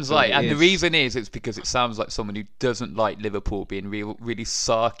sounds like, and the reason is, it's because it sounds like someone who doesn't like Liverpool being really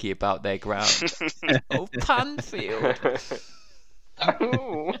sarky about their ground. Oh, Panfield.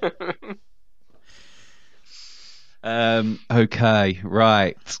 Okay,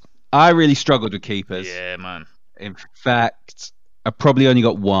 right. I really struggled with keepers. Yeah, man. In fact, I probably only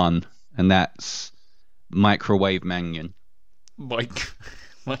got one, and that's Microwave Mannion.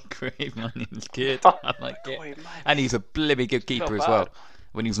 Microwave Mannion's good. I like it. And he's a blimmy good keeper as well,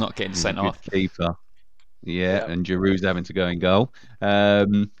 when he's not getting sent off. Keeper. Yeah, and Giroud's having to go in goal.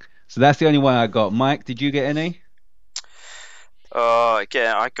 So that's the only one I got. Mike, did you get any?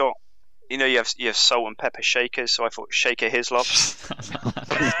 Again, I got. You know, you have salt and pepper shakers, so I thought Shaker Hislop.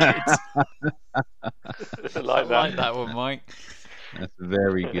 I like that one, Mike. That's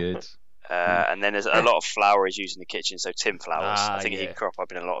very good. And then there's a lot of flowers used in the kitchen, so tin flowers. I think he'd crop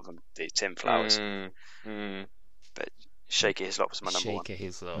up in a lot of them, the tin flowers. But Shaker Hislop was my number one. Shaker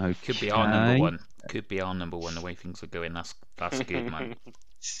Hislop. Okay. Could be our number one. Could be our number one, the way things are going. That's good, man.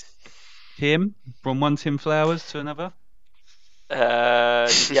 Tim, from one Tim Flowers to another? I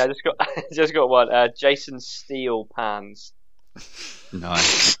just got one. Jason Steele pans.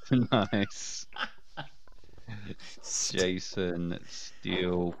 Nice. Jason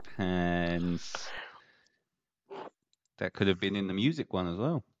Steele pans. That could have been in the music one as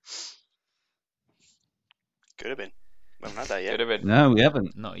well. Could have been. We haven't had that yet. Could have been. No, we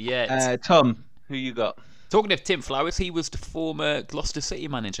haven't. Not yet. Tom, who you got? Talking of Tim Flowers, he was the former Gloucester City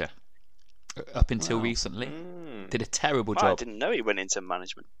manager up until recently. Did a terrible job. I didn't know he went into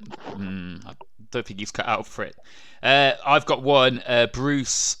management. I don't think he's cut out for it. I've got one,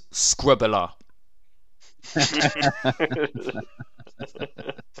 Bruce Scrubbelar.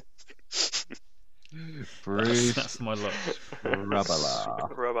 Bruce. That's my lot.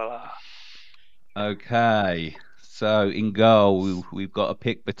 Scrubbelar. Okay. So in goal, we've got a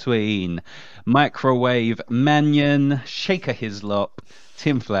pick between Microwave Mannion, Shaker Hislop,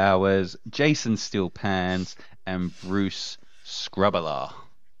 Tim Flowers, Jason Steele Pans, and Bruce Scrubbelar.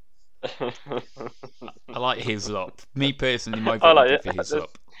 I like Hislop. Me personally, my vote would be for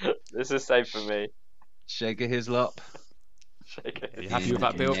Hislop. This is safe for me. Shaker Hislop. Are you happy with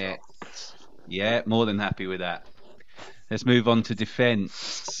that, Bill? Yeah, more than happy with that. Let's move on to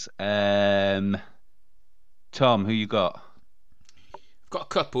defence. Tom, who you got? I've got a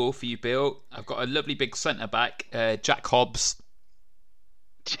couple for you, Bill. I've got a lovely big centre back, Jack Hobbs.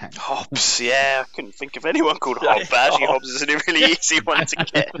 Hobbs, yeah, I couldn't think of anyone called Hobbs. Actually, Hobbs is a really easy one to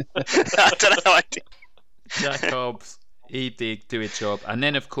get. I don't know how I did. Jack Hobbs, he did do a job. And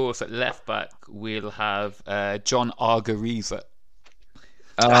then, of course, at left back, we'll have John Argariza.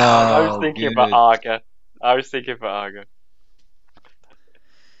 I was thinking about Arga.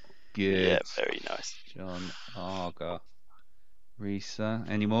 Good. Yeah, very nice. John Argariza.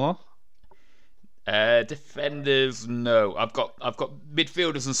 Any more? Defenders, no. I've got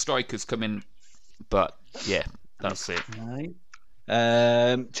midfielders and strikers coming, but yeah, that's it.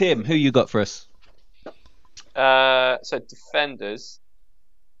 Tim, who you got for us? So defenders,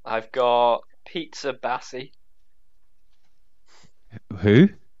 I've got Pizza Bassi. Who?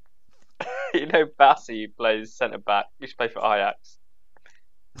 You know Bassi plays centre back. He used to play for Ajax.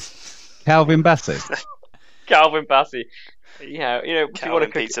 Calvin Bassey. Calvin Bassi. You know, if you want to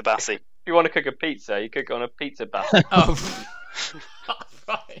cook Pizza Bassi. If you want to cook a pizza, you cook it on a Pizza Bassi. Oh,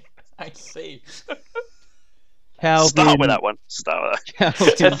 right. I see. Calvin... Start with that one. Start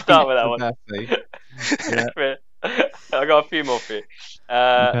with that one. Yeah. I got a few more for you.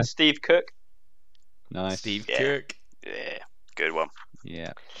 Okay. Steve Cook. Nice. Steve Cook. Yeah, good one.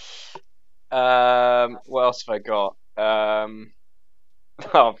 Yeah. What else have I got?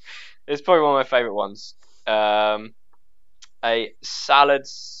 It's probably one of my favourite ones. A salad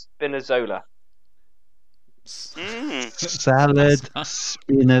Spinazzola. Salad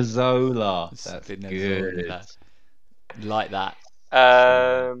Spinazzola. That's good. Like that.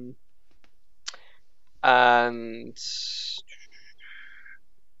 And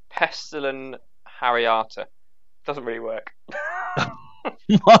Pestilent Harriata. Doesn't really work.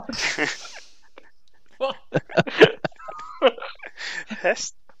 What? What?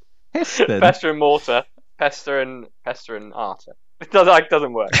 Pester and mortar. Pester and Arta. It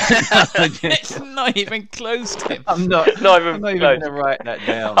doesn't work. It's not even close to him. I'm not even going to write that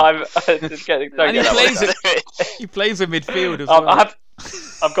down. He plays a midfield as well. I've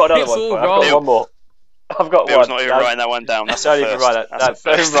got another one. I've got one more. I've got Bill's one. not even writing that one down. That's don't the even first. write that.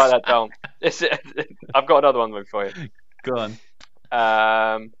 Don't even write that down. I've got another one for you. Go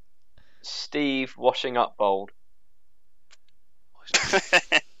on. Steve washing up bold.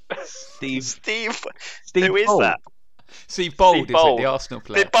 Steve. Who is Bold. that? Steve Bold, Steve is it? Bold. The Arsenal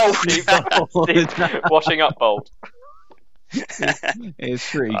player. Steve Bold. Steve, washing up Bold.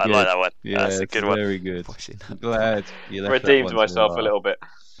 It's pretty I good. like that one. Yeah, That's a it's good one. very good. Washing I'm up. glad you left Redeemed that one to myself a last. little bit.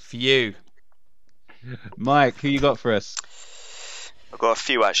 For you. Mike, who you got for us? I've got a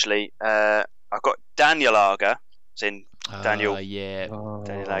few actually. I've got Daniel Arga, as in Daniel. Yeah.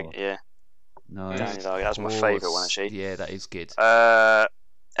 Daniel Arga, yeah. Nice. Daniel Arga. That's my favourite one actually. Yeah, that is good.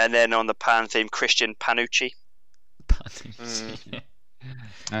 And then on the Pan theme, Christian Panucci.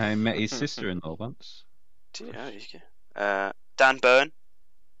 I met his sister-in-law once. Dan Byrne.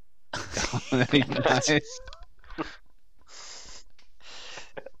 Nice.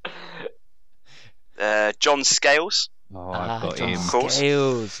 John Scales. Oh, I've got John him. Of course.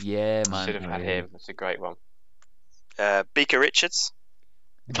 Scales. Yeah, man. Should have had him. That's a great one. Beaker Richards.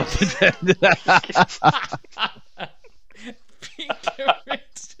 Peter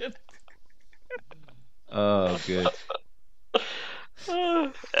Richards. Oh, good.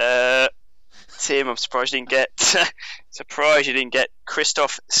 Tim, I'm surprised you didn't get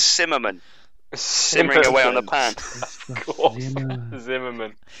Christoph Zimmerman. Simmering away on the pan.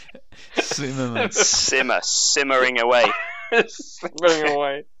 Zimmerman. Simmering away. Simmering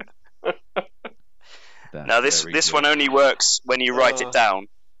away. Now this one only works when you write it down,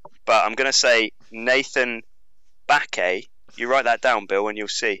 but I'm going to say Nathan Bakke. You write that down, Bill, and you'll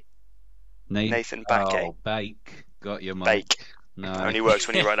see. Nathan Bakke. Oh, Bake. Got your Mike. Bake. No. Only works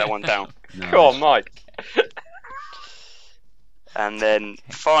when you write that one down. Nice. Go on, Mike. And then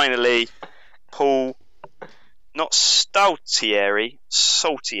finally, Paul, not Staltieri,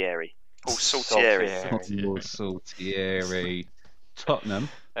 Saltieri. Paul Saltieri. Paul Saltieri. Tottenham.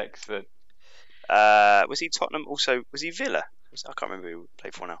 Excellent. Was he Tottenham? Also, was he Villa? I can't remember who he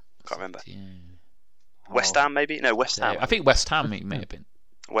played for now. I can't remember. West Ham, maybe? No, West Ham. I think West Ham may have been.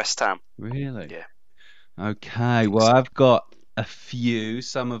 West Ham. Really? Yeah. Okay, well, I've got a few.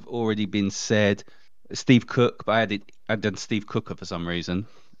 Some have already been said. Steve Cook, but I'd done Steve Cooker for some reason.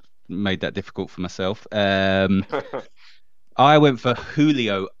 Made that difficult for myself. I went for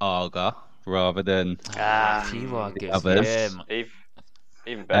Julio Arga rather than few others. Yeah,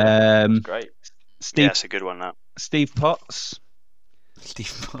 even better. That's great. Steve, Yeah, that's a good one, that. Steve Potts.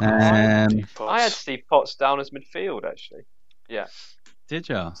 Steve Potts. I had Steve Potts down as midfield, actually. Yeah. Did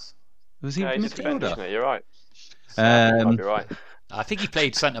you? Was he Yeah, he's midfielder? defender, you're right. Might be right. I think he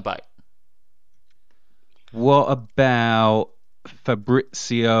played centre back. What about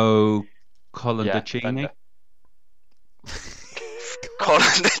Fabrizio Colandacini?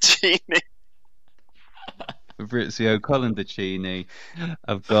 Colandacini. Fabrizio Colandacini.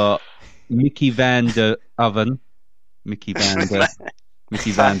 I've got Mickey van der Oven. Mickey van der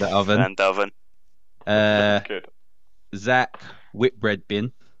Oven. Van Oven. Good. Zach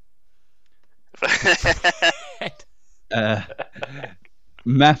Whitbreadbin.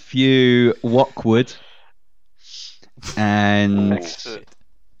 Matthew Walkwood. And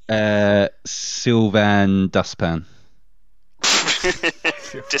Sylvan Dustpan.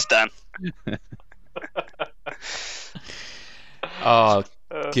 Just done. Oh,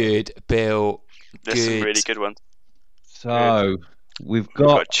 good, Bill. There's some really good ones. So we've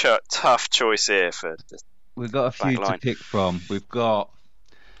got a tough choice here for. We've got a few to pick from. We've got.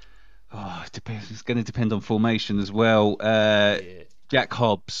 Oh, it depends. It's going to depend on formation as well. Jack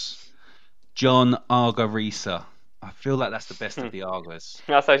Hobbs, John Argarisa. I feel like that's the best of the Argos.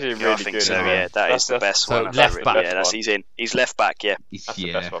 That's actually really I think good. so. Yeah, that's the best so one. left back. Yeah, he's in. He's left back. Yeah, that's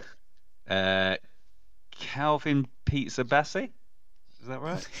the best one. Calvin Pizza Bassi. Is that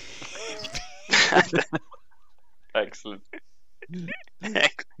right? Excellent.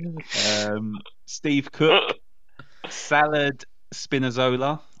 Steve Cook, Salad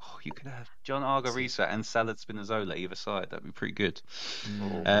Spinazzola. Oh, you could have John Argarisa and Salad Spinazzola either side. That'd be pretty good.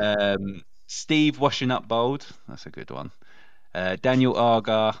 Steve Washing Up Bold. That's a good one. Daniel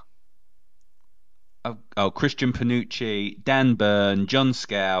Arga. Christian Panucci, Dan Byrne, John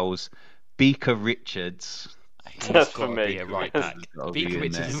Scales, Beaker Richards. He's got to be a right back. Beaker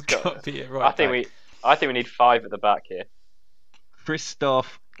Richards has got to be a right back. I think we need 5 at the back here.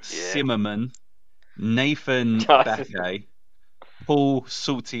 Christoph Zimmerman, Nathan Bakke, Paul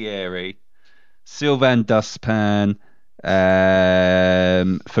Saltieri, Sylvan Dustpan,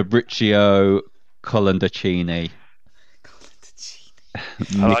 Fabrizio Colandacini.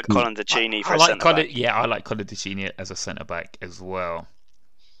 I like Colandacini for a centre back. Yeah, I like Colandacini as a centre back as well.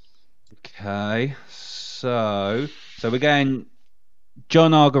 Okay, so we're going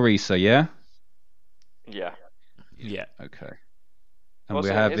John Argarisa, yeah? Yeah. Yeah. Okay. And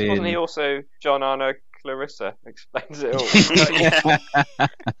wasn't he also John Arno Clarissa explains it all.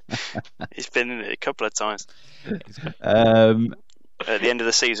 He's been in it a couple of times. At the end of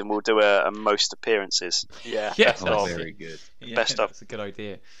the season, we'll do a most appearances. Yeah, very good. Yeah, best of. That's a good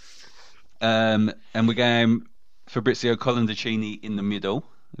idea. And we're going Fabrizio Colandicini in the middle.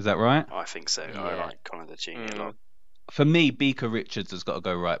 Is that right? I think so. Yeah. I like Colandicini a lot. For me, Beaker Richards has got to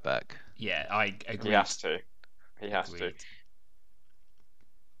go right back. Yeah, I agree. He has to. He has to.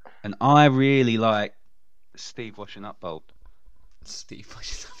 And I really like Steve washing up Bolt. Steve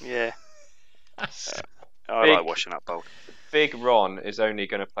washing up. Yeah. I like washing up Bolt. Big Ron is only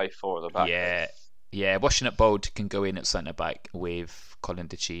going to play 4 at the back. Yeah. Yeah, washing up Bold can go in at centre back with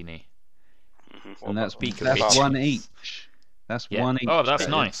Colandicini. And that's Beaker one each. That's one each. Oh, that's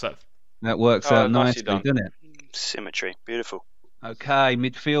nice. That works out nicely, doesn't it? Symmetry. Beautiful. Okay,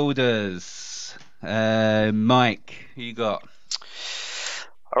 midfielders. Mike, who you got?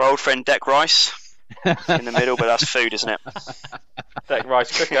 Our old friend Deck Rice in the middle, but that's food, isn't it? Deck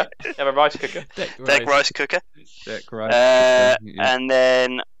rice cooker. You have a rice cooker. Deck rice cooker. Deck rice cooker. And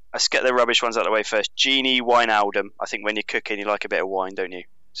then let's get the rubbish ones out of the way first. Genie Wijnaldum. I think when you're cooking, you like a bit of wine, don't you?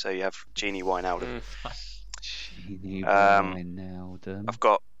 So you have Genie Wijnaldum. Genie Wijnaldum. I've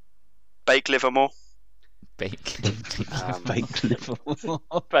got Bake Livermore. Bake. Bake Livermore.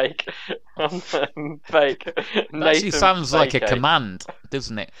 Bake. Bake. That actually sounds like a command,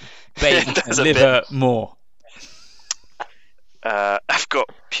 doesn't it? Bake Livermore. I've got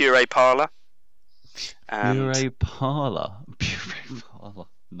Puree Parlour. Puree Parlour. Puree Parlour.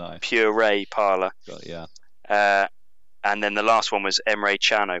 Nice. Puree Parlour. Yeah. And then the last one was Emre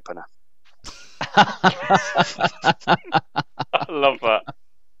Can opener. I love that.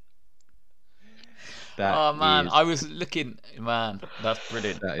 Oh man, I was looking. Man, that's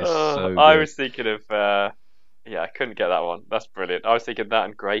brilliant. That is so good. I was thinking of. I couldn't get that one. That's brilliant. I was thinking that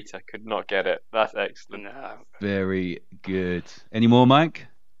and Greater. Could not get it. That's excellent. No. Very good. Any more, Mike?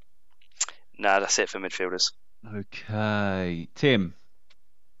 No, that's it for midfielders. Okay, Tim.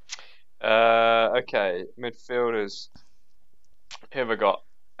 Okay, midfielders. Who have I got?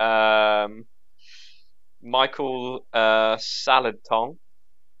 Michael Salad Tong.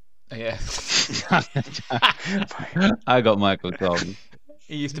 Yeah. I got Michael Tong.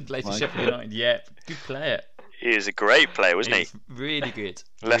 He used to play for Sheffield United. Yeah, good player. He was a great player, wasn't he? Really good.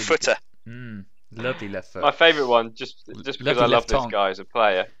 Left footer. Lovely left foot. My favourite one, just because I love this guy as a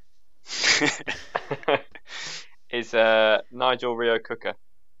player, is Nigel Rio Cooker.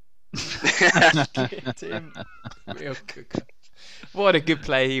 Tim, Rio Cooker. What a good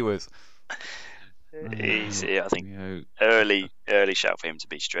player he was. Easy, I think. Early shout for him to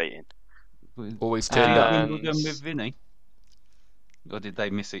be straight in. Always turned up. Wimbledon with Vinny? Or did they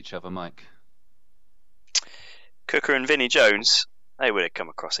miss each other, Mike? Cooker and Vinnie Jones, they would have come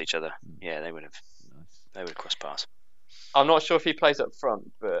across each other. Yeah, they would have. They would have crossed paths. I'm not sure if he plays up front,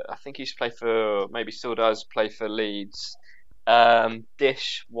 but I think he used to play for, maybe still does, play for Leeds.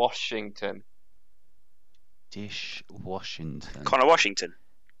 Dish Washington. Dish Washington. Connor Washington.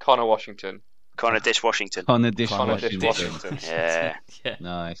 Connor Washington. Connor Dish Washington. Connor Dish Connor Washington. Dish Washington. Yeah. Yeah.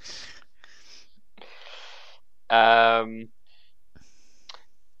 Nice.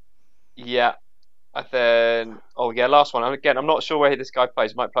 Yeah. And then, last one. Again, I'm not sure where this guy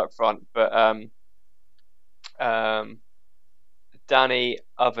plays. He might play up front, but Danny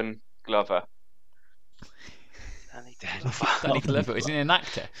Oven Glover. Danny Glover, isn't he an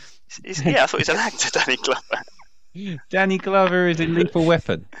actor? Yeah, I thought he was an actor, Danny Glover. Danny Glover is in Lethal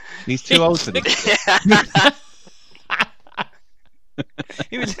Weapon. He's too old for this.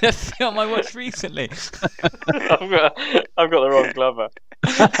 He was in a film I watched recently. I've got the wrong Glover.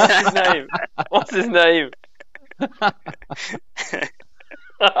 What's his name?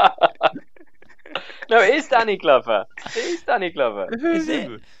 No, it is Danny Glover. It is Danny Glover. Is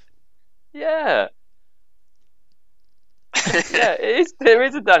it? Yeah. Yeah, it is. There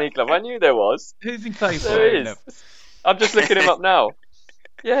is a Danny Glover. I knew there was. Who's he playing for? There is. I'm just looking him up now.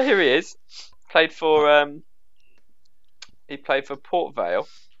 Yeah, here he is. Played for. He played for Port Vale.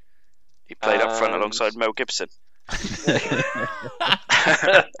 He played up front alongside Mel Gibson. Who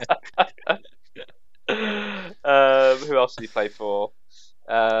else did he play for?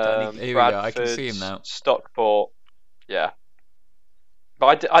 Here we go. I can see him now. Stockport. Yeah.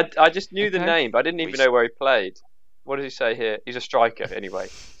 But I just knew the name, but I didn't even know where he played. What does he say here? He's a striker, anyway.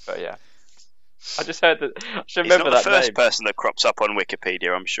 But yeah. I just heard that. I should remember that name. He's not the first person that crops up on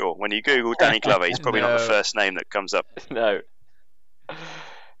Wikipedia, I'm sure. When you Google Danny Glover, he's probably not the first name that comes up. No.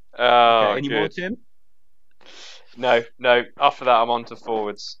 Okay, any more, Tim? No. After that, I'm on to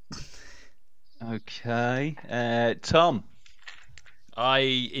forwards. Okay. Tom?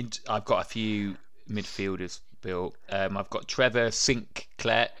 I've got a few midfielders, Bill. I've got Trevor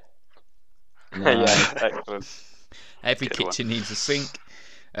Sinclair. Yeah, excellent. Every kitchen needs a sink.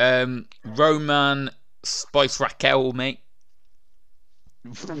 Roman Spice Raquel, mate.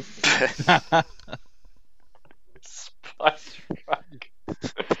 Spice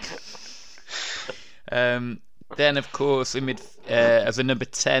Raquel. Then, of course, as a number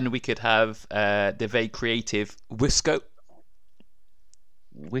 10, we could have the very creative Wisco.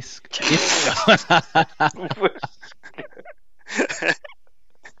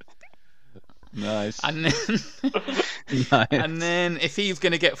 Nice. And then, Nice. And then, if he's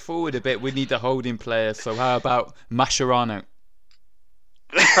going to get forward a bit, we need a holding player. So how about Mascherano?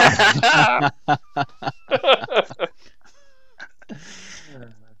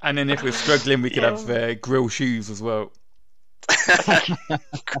 And then, if we're struggling, we could have Grill Shoes as well.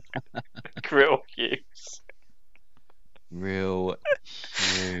 Grill Shoes. Real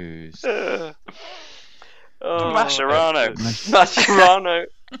shoes. Mascherano. Mascherano.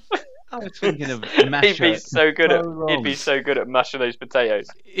 I was thinking of He'd be so good at mashing those potatoes.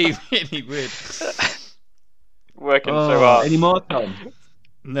 He really would. Working so hard. Any more, Tom?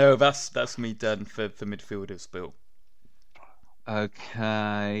 No, that's me done for midfielders, Bill.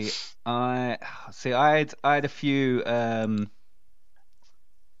 Okay. I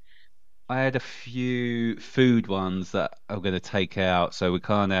had a few food ones that I'm going to take out, so we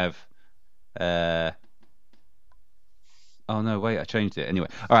can't have. Oh no! Wait, I changed it anyway.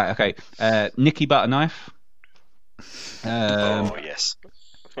 All right, okay. Nicky Butterknife. Oh yes.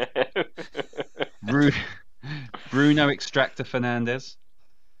 Bruno Extractor Fernandez.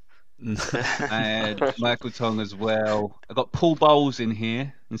 And Michael Tong as well. I got Paul Bowles in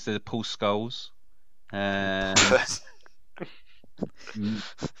here instead of Paul Scholes.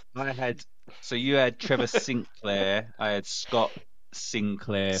 So you had Trevor Sinclair. I had Scott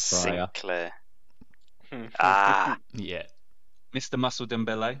Sinclair Fryer. Sinclair. Yeah. Mr. Muscle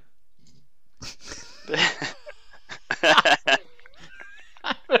Dembele.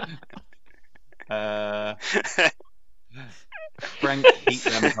 Frank Heat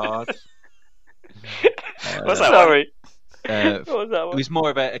Lampard. What's that? Sorry. What was that one? It was more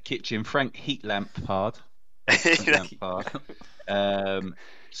of a kitchen. Frank Heat Lampard. Lampard.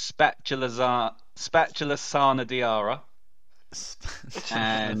 Spatula Sana Diarra.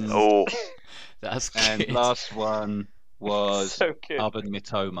 And that's good. And last one was So good. Oven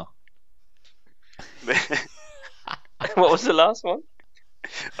Mitoma. What was the last one?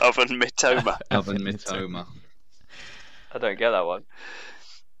 Oven Mitoma. Oven Mitoma. I don't get that one.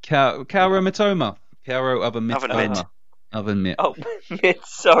 Caro Mitoma. Caro Oven Mitoma. Oven Mit. Oh,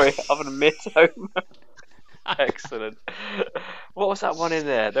 sorry, Oven Mitoma. Excellent. What was that one in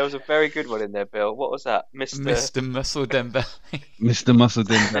there? There was a very good one in there, Bill. What was that? Mr. Muscle Dembele. Mr. Muscle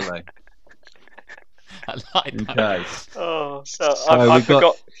Dembele. I like that. Okay. Oh, so I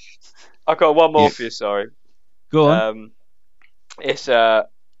forgot. I've got one more for you, sorry. Go on. It's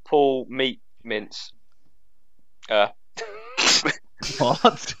Paul Meat Mince.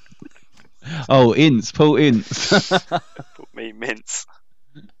 What? Oh, Ince. Paul Ince. Paul Meat Mince.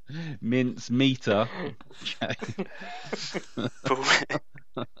 Mince meter.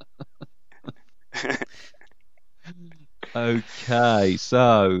 Okay,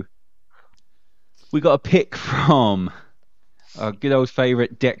 so we got a pick from our good old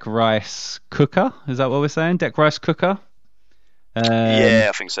favourite Deck Rice Cooker. Is that what we're saying? Deck Rice Cooker? Yeah,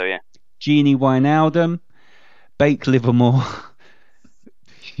 I think so, yeah. Jeannie Wijnaldum, Bake Livermore,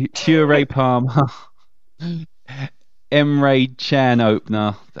 Puree Palmer, Emre Chan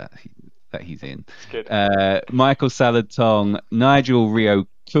opener that he's in. Michael Salad Tong, Nigel Rio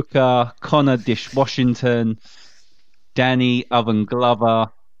Cooker, Connor Dish Washington, Danny Oven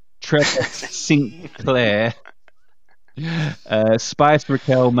Glover, Trevor Sinclair, Spice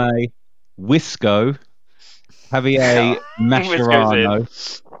Raquelme, Wisco, Javier Mascherano.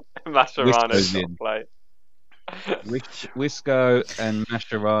 Mascherano's not play. Wisco and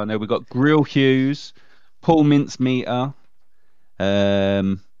Mascherano. We've got Grill Hughes, Paul Mincemeter,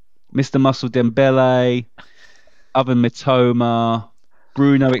 Mr. Muscle Dembele, Oven Mitoma,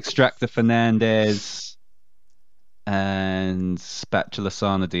 Bruno Extractor Fernandez, and Spatula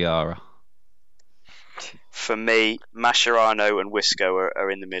Sana Diarra. For me, Mascherano and Wisco are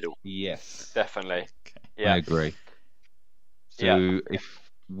in the middle. Yes. Definitely. Yeah. I agree. So if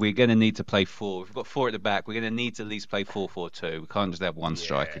we're going to need to play four, if we've got four at the back, we're going to need to at least play 4-4-2. We can't just have one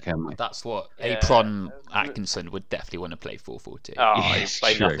striker, can we? That's what Apron Atkinson would definitely want to play 4-4-2. Oh, he'd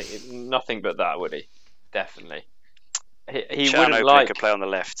play nothing but that, would he? Definitely. He Chano wouldn't like could play on the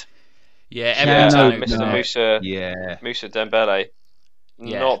left. Yeah, every time Mr. Musa Dembele.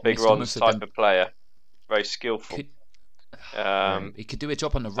 Yeah, Not Big Mr. Ron's Musa type of player. very skillful. He could do a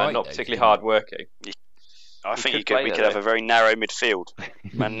job on the right. Not particularly hard working. I think we could have a very narrow midfield.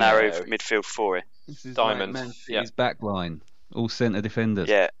 Narrow midfield for it. Diamond. Like Man City's back line. All centre defenders.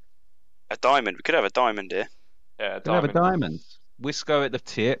 Yeah. A diamond. We could have a diamond here. Yeah, we could have a diamond. Wisco at the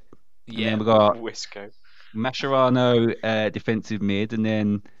tip. Yeah. And then we got Wisco. Mascherano defensive mid, and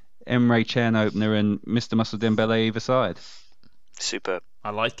then Emre Can opener and Mr. Muscle Dembele either side. Superb. I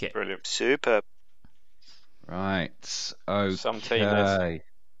like it. Brilliant. Superb. Right. Okay. Some team is.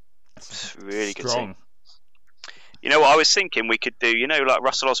 It's really good Strong. team. You know what I was thinking we could do? You know, like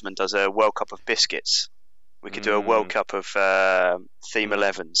Russell Osman does a World Cup of biscuits. We could do a World Cup of Theme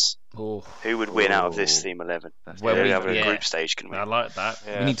 11s. Oh. Who would win out of this Theme 11? Well, we have a group stage, can we? I like that.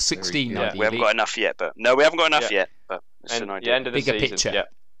 Yeah. We need 16. Yeah. We haven't got enough yet, but no, we haven't got enough yet. But it's an idea. End of the Bigger season. picture.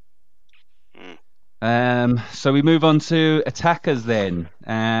 Yeah. So we move on to attackers then.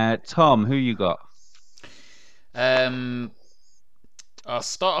 Tom, who you got? I'll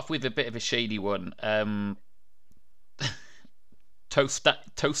start off with a bit of a shady one. Toaster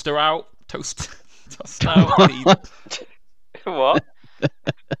out. Toast out. What?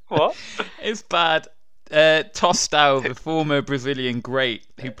 What? It's bad. Tostão, the former Brazilian great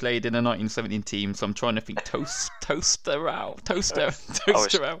who played in a 1917 team. So I'm trying to think. Toaster out. Toaster out.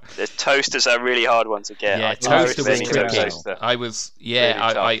 The toasters are a really hard one to get. Yeah, toaster was tricky. I was. Yeah,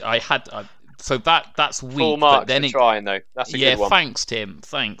 really I had. So that's weak. Full marks but then for trying though. That's a good one. Thanks, Tim.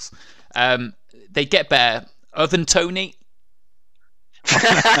 Thanks. They get better. Oven Tony.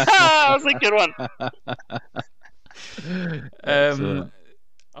 That's a good one.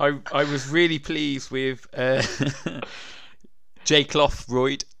 I was really pleased with J.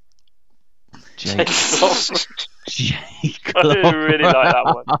 Clothroyd. J. Clothroyd. I really like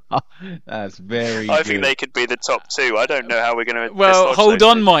that one. That's very I good. think they could be the top two. I don't know how we're going to. Well, hold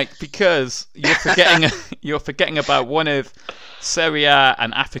on, Mike, because you're forgetting about one of Serie A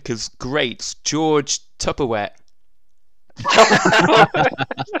and Africa's greats, George Tupperware. I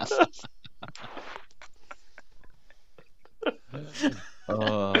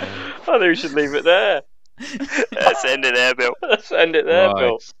think we should leave it there. Let's end it there, Bill. Let's end it there,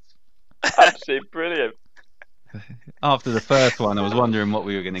 Bill. Absolutely brilliant. After the first one, I was wondering what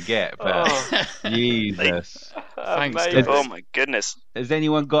we were going to get, but Jesus. Thanks. Oh my goodness. Has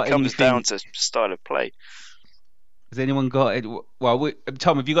anyone got Comes anything? down to style of play. Has anyone got it? Well,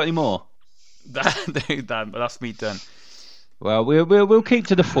 Tom, have you got any more? That's me done. Well, we'll keep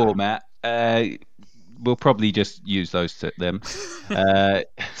to the format. We'll probably just use those to them.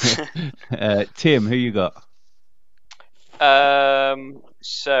 Tim, who you got? I've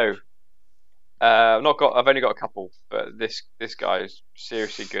only got a couple, but this guy is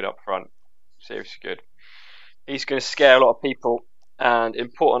seriously good up front. Seriously good. He's going to scare a lot of people. And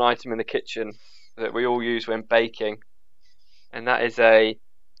important item in the kitchen that we all use when baking, and that is a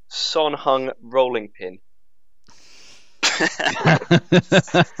Son-hung rolling pin.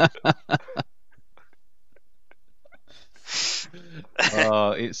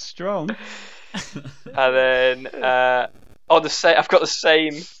 Oh, it's strong. And then I've got the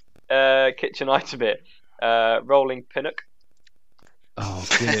same kitchen item here, rolling pinnock. Oh,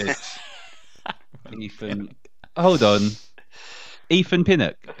 good. Ethan, hold on. Ethan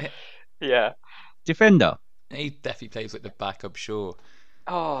Pinnock. Yeah. Defender. He definitely plays at the back, I'm sure.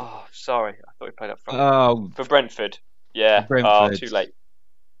 Oh, sorry. I thought he played up front. Oh, for Brentford. Yeah. Brentford. Oh, too late.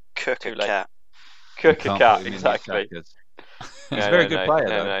 Cook a cat. Cook a cat, exactly. He's a very good player,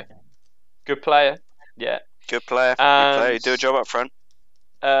 though. No. Good player. Yeah. Good player. Good player. Do a job up front.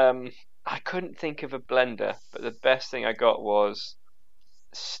 I couldn't think of a blender, but the best thing I got was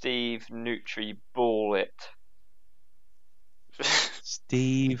Steve Nutri Ball It.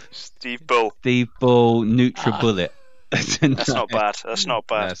 Steve Bull. Steve Bull NutriBullet. That's not bad. That's not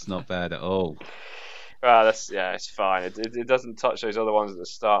bad. That's not bad at all. It's fine. It doesn't touch those other ones at the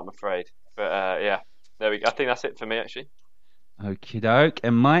start, I'm afraid. But there we go. I think that's it for me, actually. Okie doke.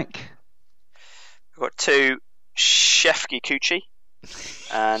 And Mike? We've got two Chef Kikuchi.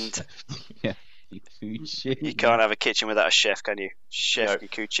 And yeah, Kikuchi. You can't have a kitchen without a chef, can you? Chef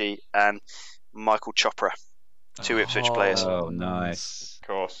Kikuchi and Michael Chopra. Two Ipswich players. Oh, nice. Of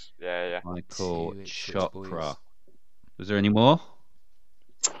course. Yeah. Michael Chopra. Was there any more?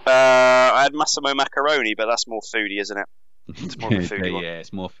 I had Massimo Macaroni, but that's more foodie, isn't it? It's more of a foodie one. Yeah,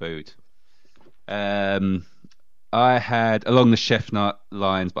 it's more food. I had, along the chef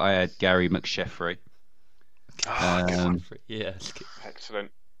lines, but I had Gary McSheffrey. Yeah.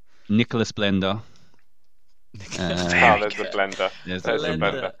 Excellent. Nicholas Blender. There's the blender. There's the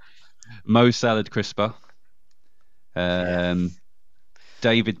blender. Mo Salad Crisper.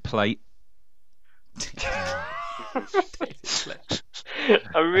 David Plate.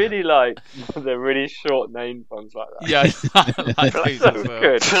 I really like the really short name ones like that. Yeah, I like those as well.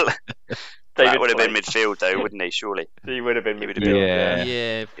 Good. That would have been midfield, though, wouldn't he? Surely he would have been midfield.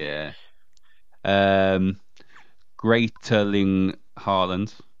 Yeah. Greaterling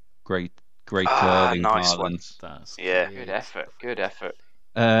Haaland. Greaterling nice Haaland. one. That's Good effort.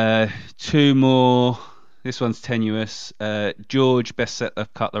 Two more. This one's tenuous. George, best set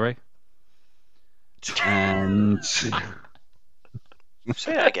of cutlery. And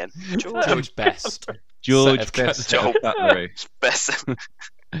Say that again. George Best. George best set of cutlery. Best.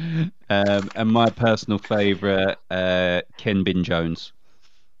 And my personal favourite, Ken Bin Jones.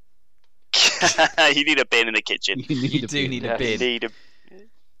 You need a bin in the kitchen. You do need a bin. You need a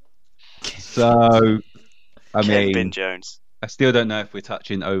So, I Ken mean, Bin Jones. I still don't know if we're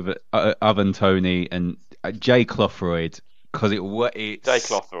touching over Oven Tony and Jay Clothroyd because it's Jay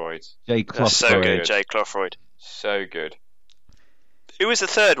Clothroyd. That's so good, Jay Clothroyd. So good. Who was the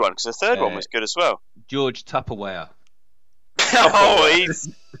third one? Because the third one was good as well. George Tupperware.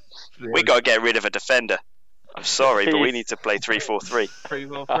 We got to get rid of a defender. I'm sorry, but we need to play 3-4-3.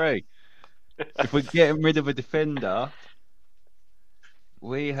 3-4-3. If we're getting rid of a defender,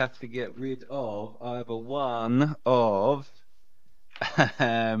 we have to get rid of either one of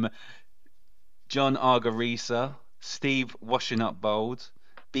John Argarisa, Steve Washing Up Bold,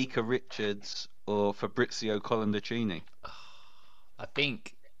 Beaker Richards, or Fabrizio Colandacini. I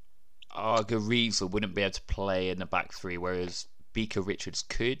think Argarisa wouldn't be able to play in the back three, whereas Beaker Richards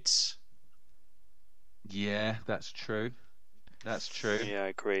could. Yeah, that's true. Yeah, I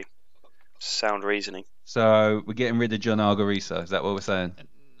agree. Sound reasoning. So we're getting rid of John Argarisa. Is that what we're saying?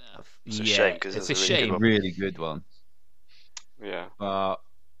 It's a shame because it's a shame. Really good one. Yeah. But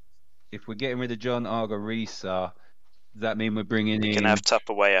if we're getting rid of John Argarisa, does that mean we're bringing in? You can have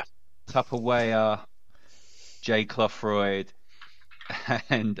Tupperware, Jay Clothroyd,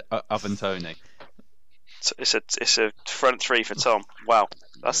 and Oven Tony. It's a front three for Tom. Wow,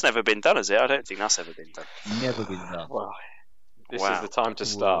 that's never been done, has it? I don't think that's ever been done. Never been done. Wow. This is the time to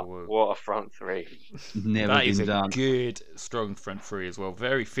start. Whoa. What a front three. Never That been is a done. good, strong front three as well.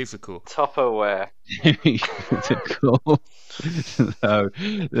 Very physical. Tupperware. Very physical. So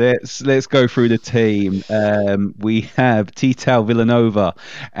let's go through the team. We have Titao Villanova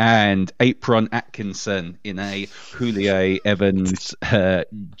and Apron Atkinson in a Houllier Evans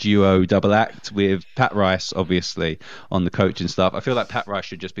duo double act with Pat Rice, obviously, on the coaching staff. I feel like Pat Rice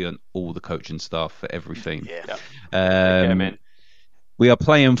should just be on all the coaching staff for everything. Yeah. Get him in. We are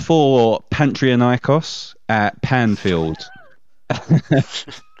playing for Pantreanikos at Panfield.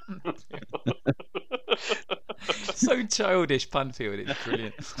 So childish, Panfield. It's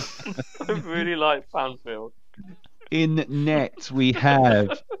brilliant. I really like Panfield. In net, we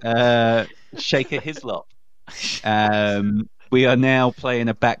have Shaker Hislop. We are now playing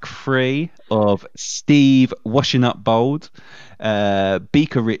a back three of Steve Washing Up Bold,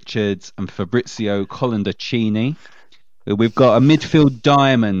 Beaker Richards, and Fabrizio Colandacini. We've got a midfield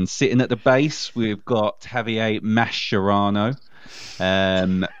diamond sitting at the base. We've got Javier Mascherano.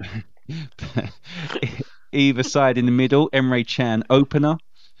 Either side in the middle, Emre Can opener,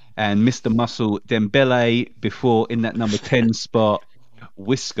 and Mr. Muscle Dembele before in that number 10 spot,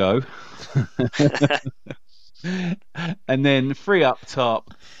 Wisco. And then three up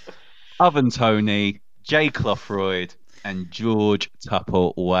top, Oven Tony, Jay Clothroyd, and George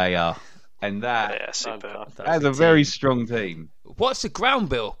Tupperware. And that's a very strong team. What's the ground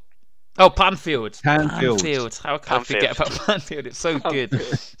bill? Oh, Panfield. Panfield. How can I forget about Panfield? It's so good.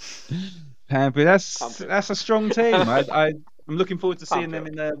 Panfield. That's a strong team. I'm looking forward to seeing them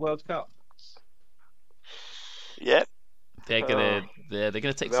in the World Cup. Yeah. They're gonna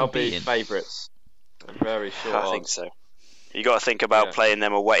take They'll some be beating. favourites. Very short. I think so. You got to think about playing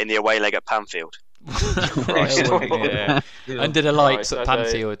them in the away leg at Panfield. Yeah. Under the lights at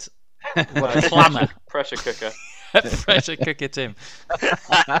Panfield. Clamour. Pressure cooker. Pressure cooker, Tim.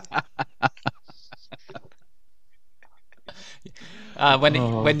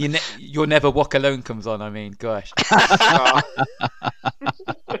 When You'll Never Walk Alone comes on, I mean, gosh.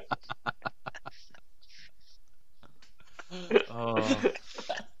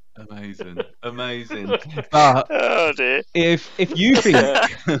 Amazing. But oh dear. If you think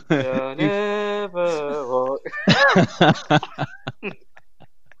never walk.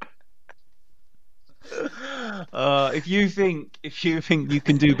 if you think you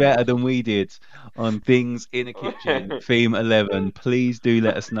can do better than we did on Things in a Kitchen, Theme 11, please do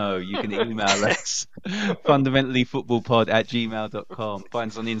let us know. You can email us, fundamentallyfootballpod@gmail.com.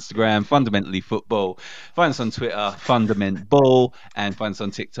 Find us on Instagram, Fundamentally Football. Find us on Twitter, FundamentBall. And find us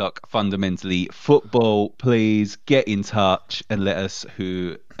on TikTok, Fundamentally Football. Please get in touch and let us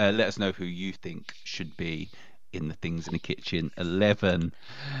know who you think should be in the Things in the Kitchen 11.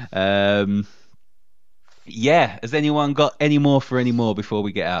 Has anyone got any more before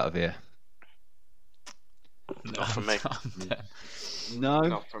we get out of here? Not from me. No?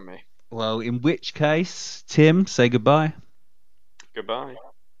 Not from me. Well, in which case, Tim, say goodbye. Goodbye.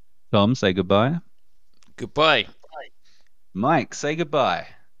 Tom, say goodbye. Goodbye. Mike, say goodbye.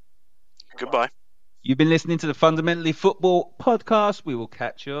 Goodbye. You've been listening to the Fundamentally Football podcast. We will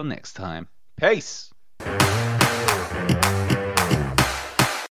catch you on next time. Peace.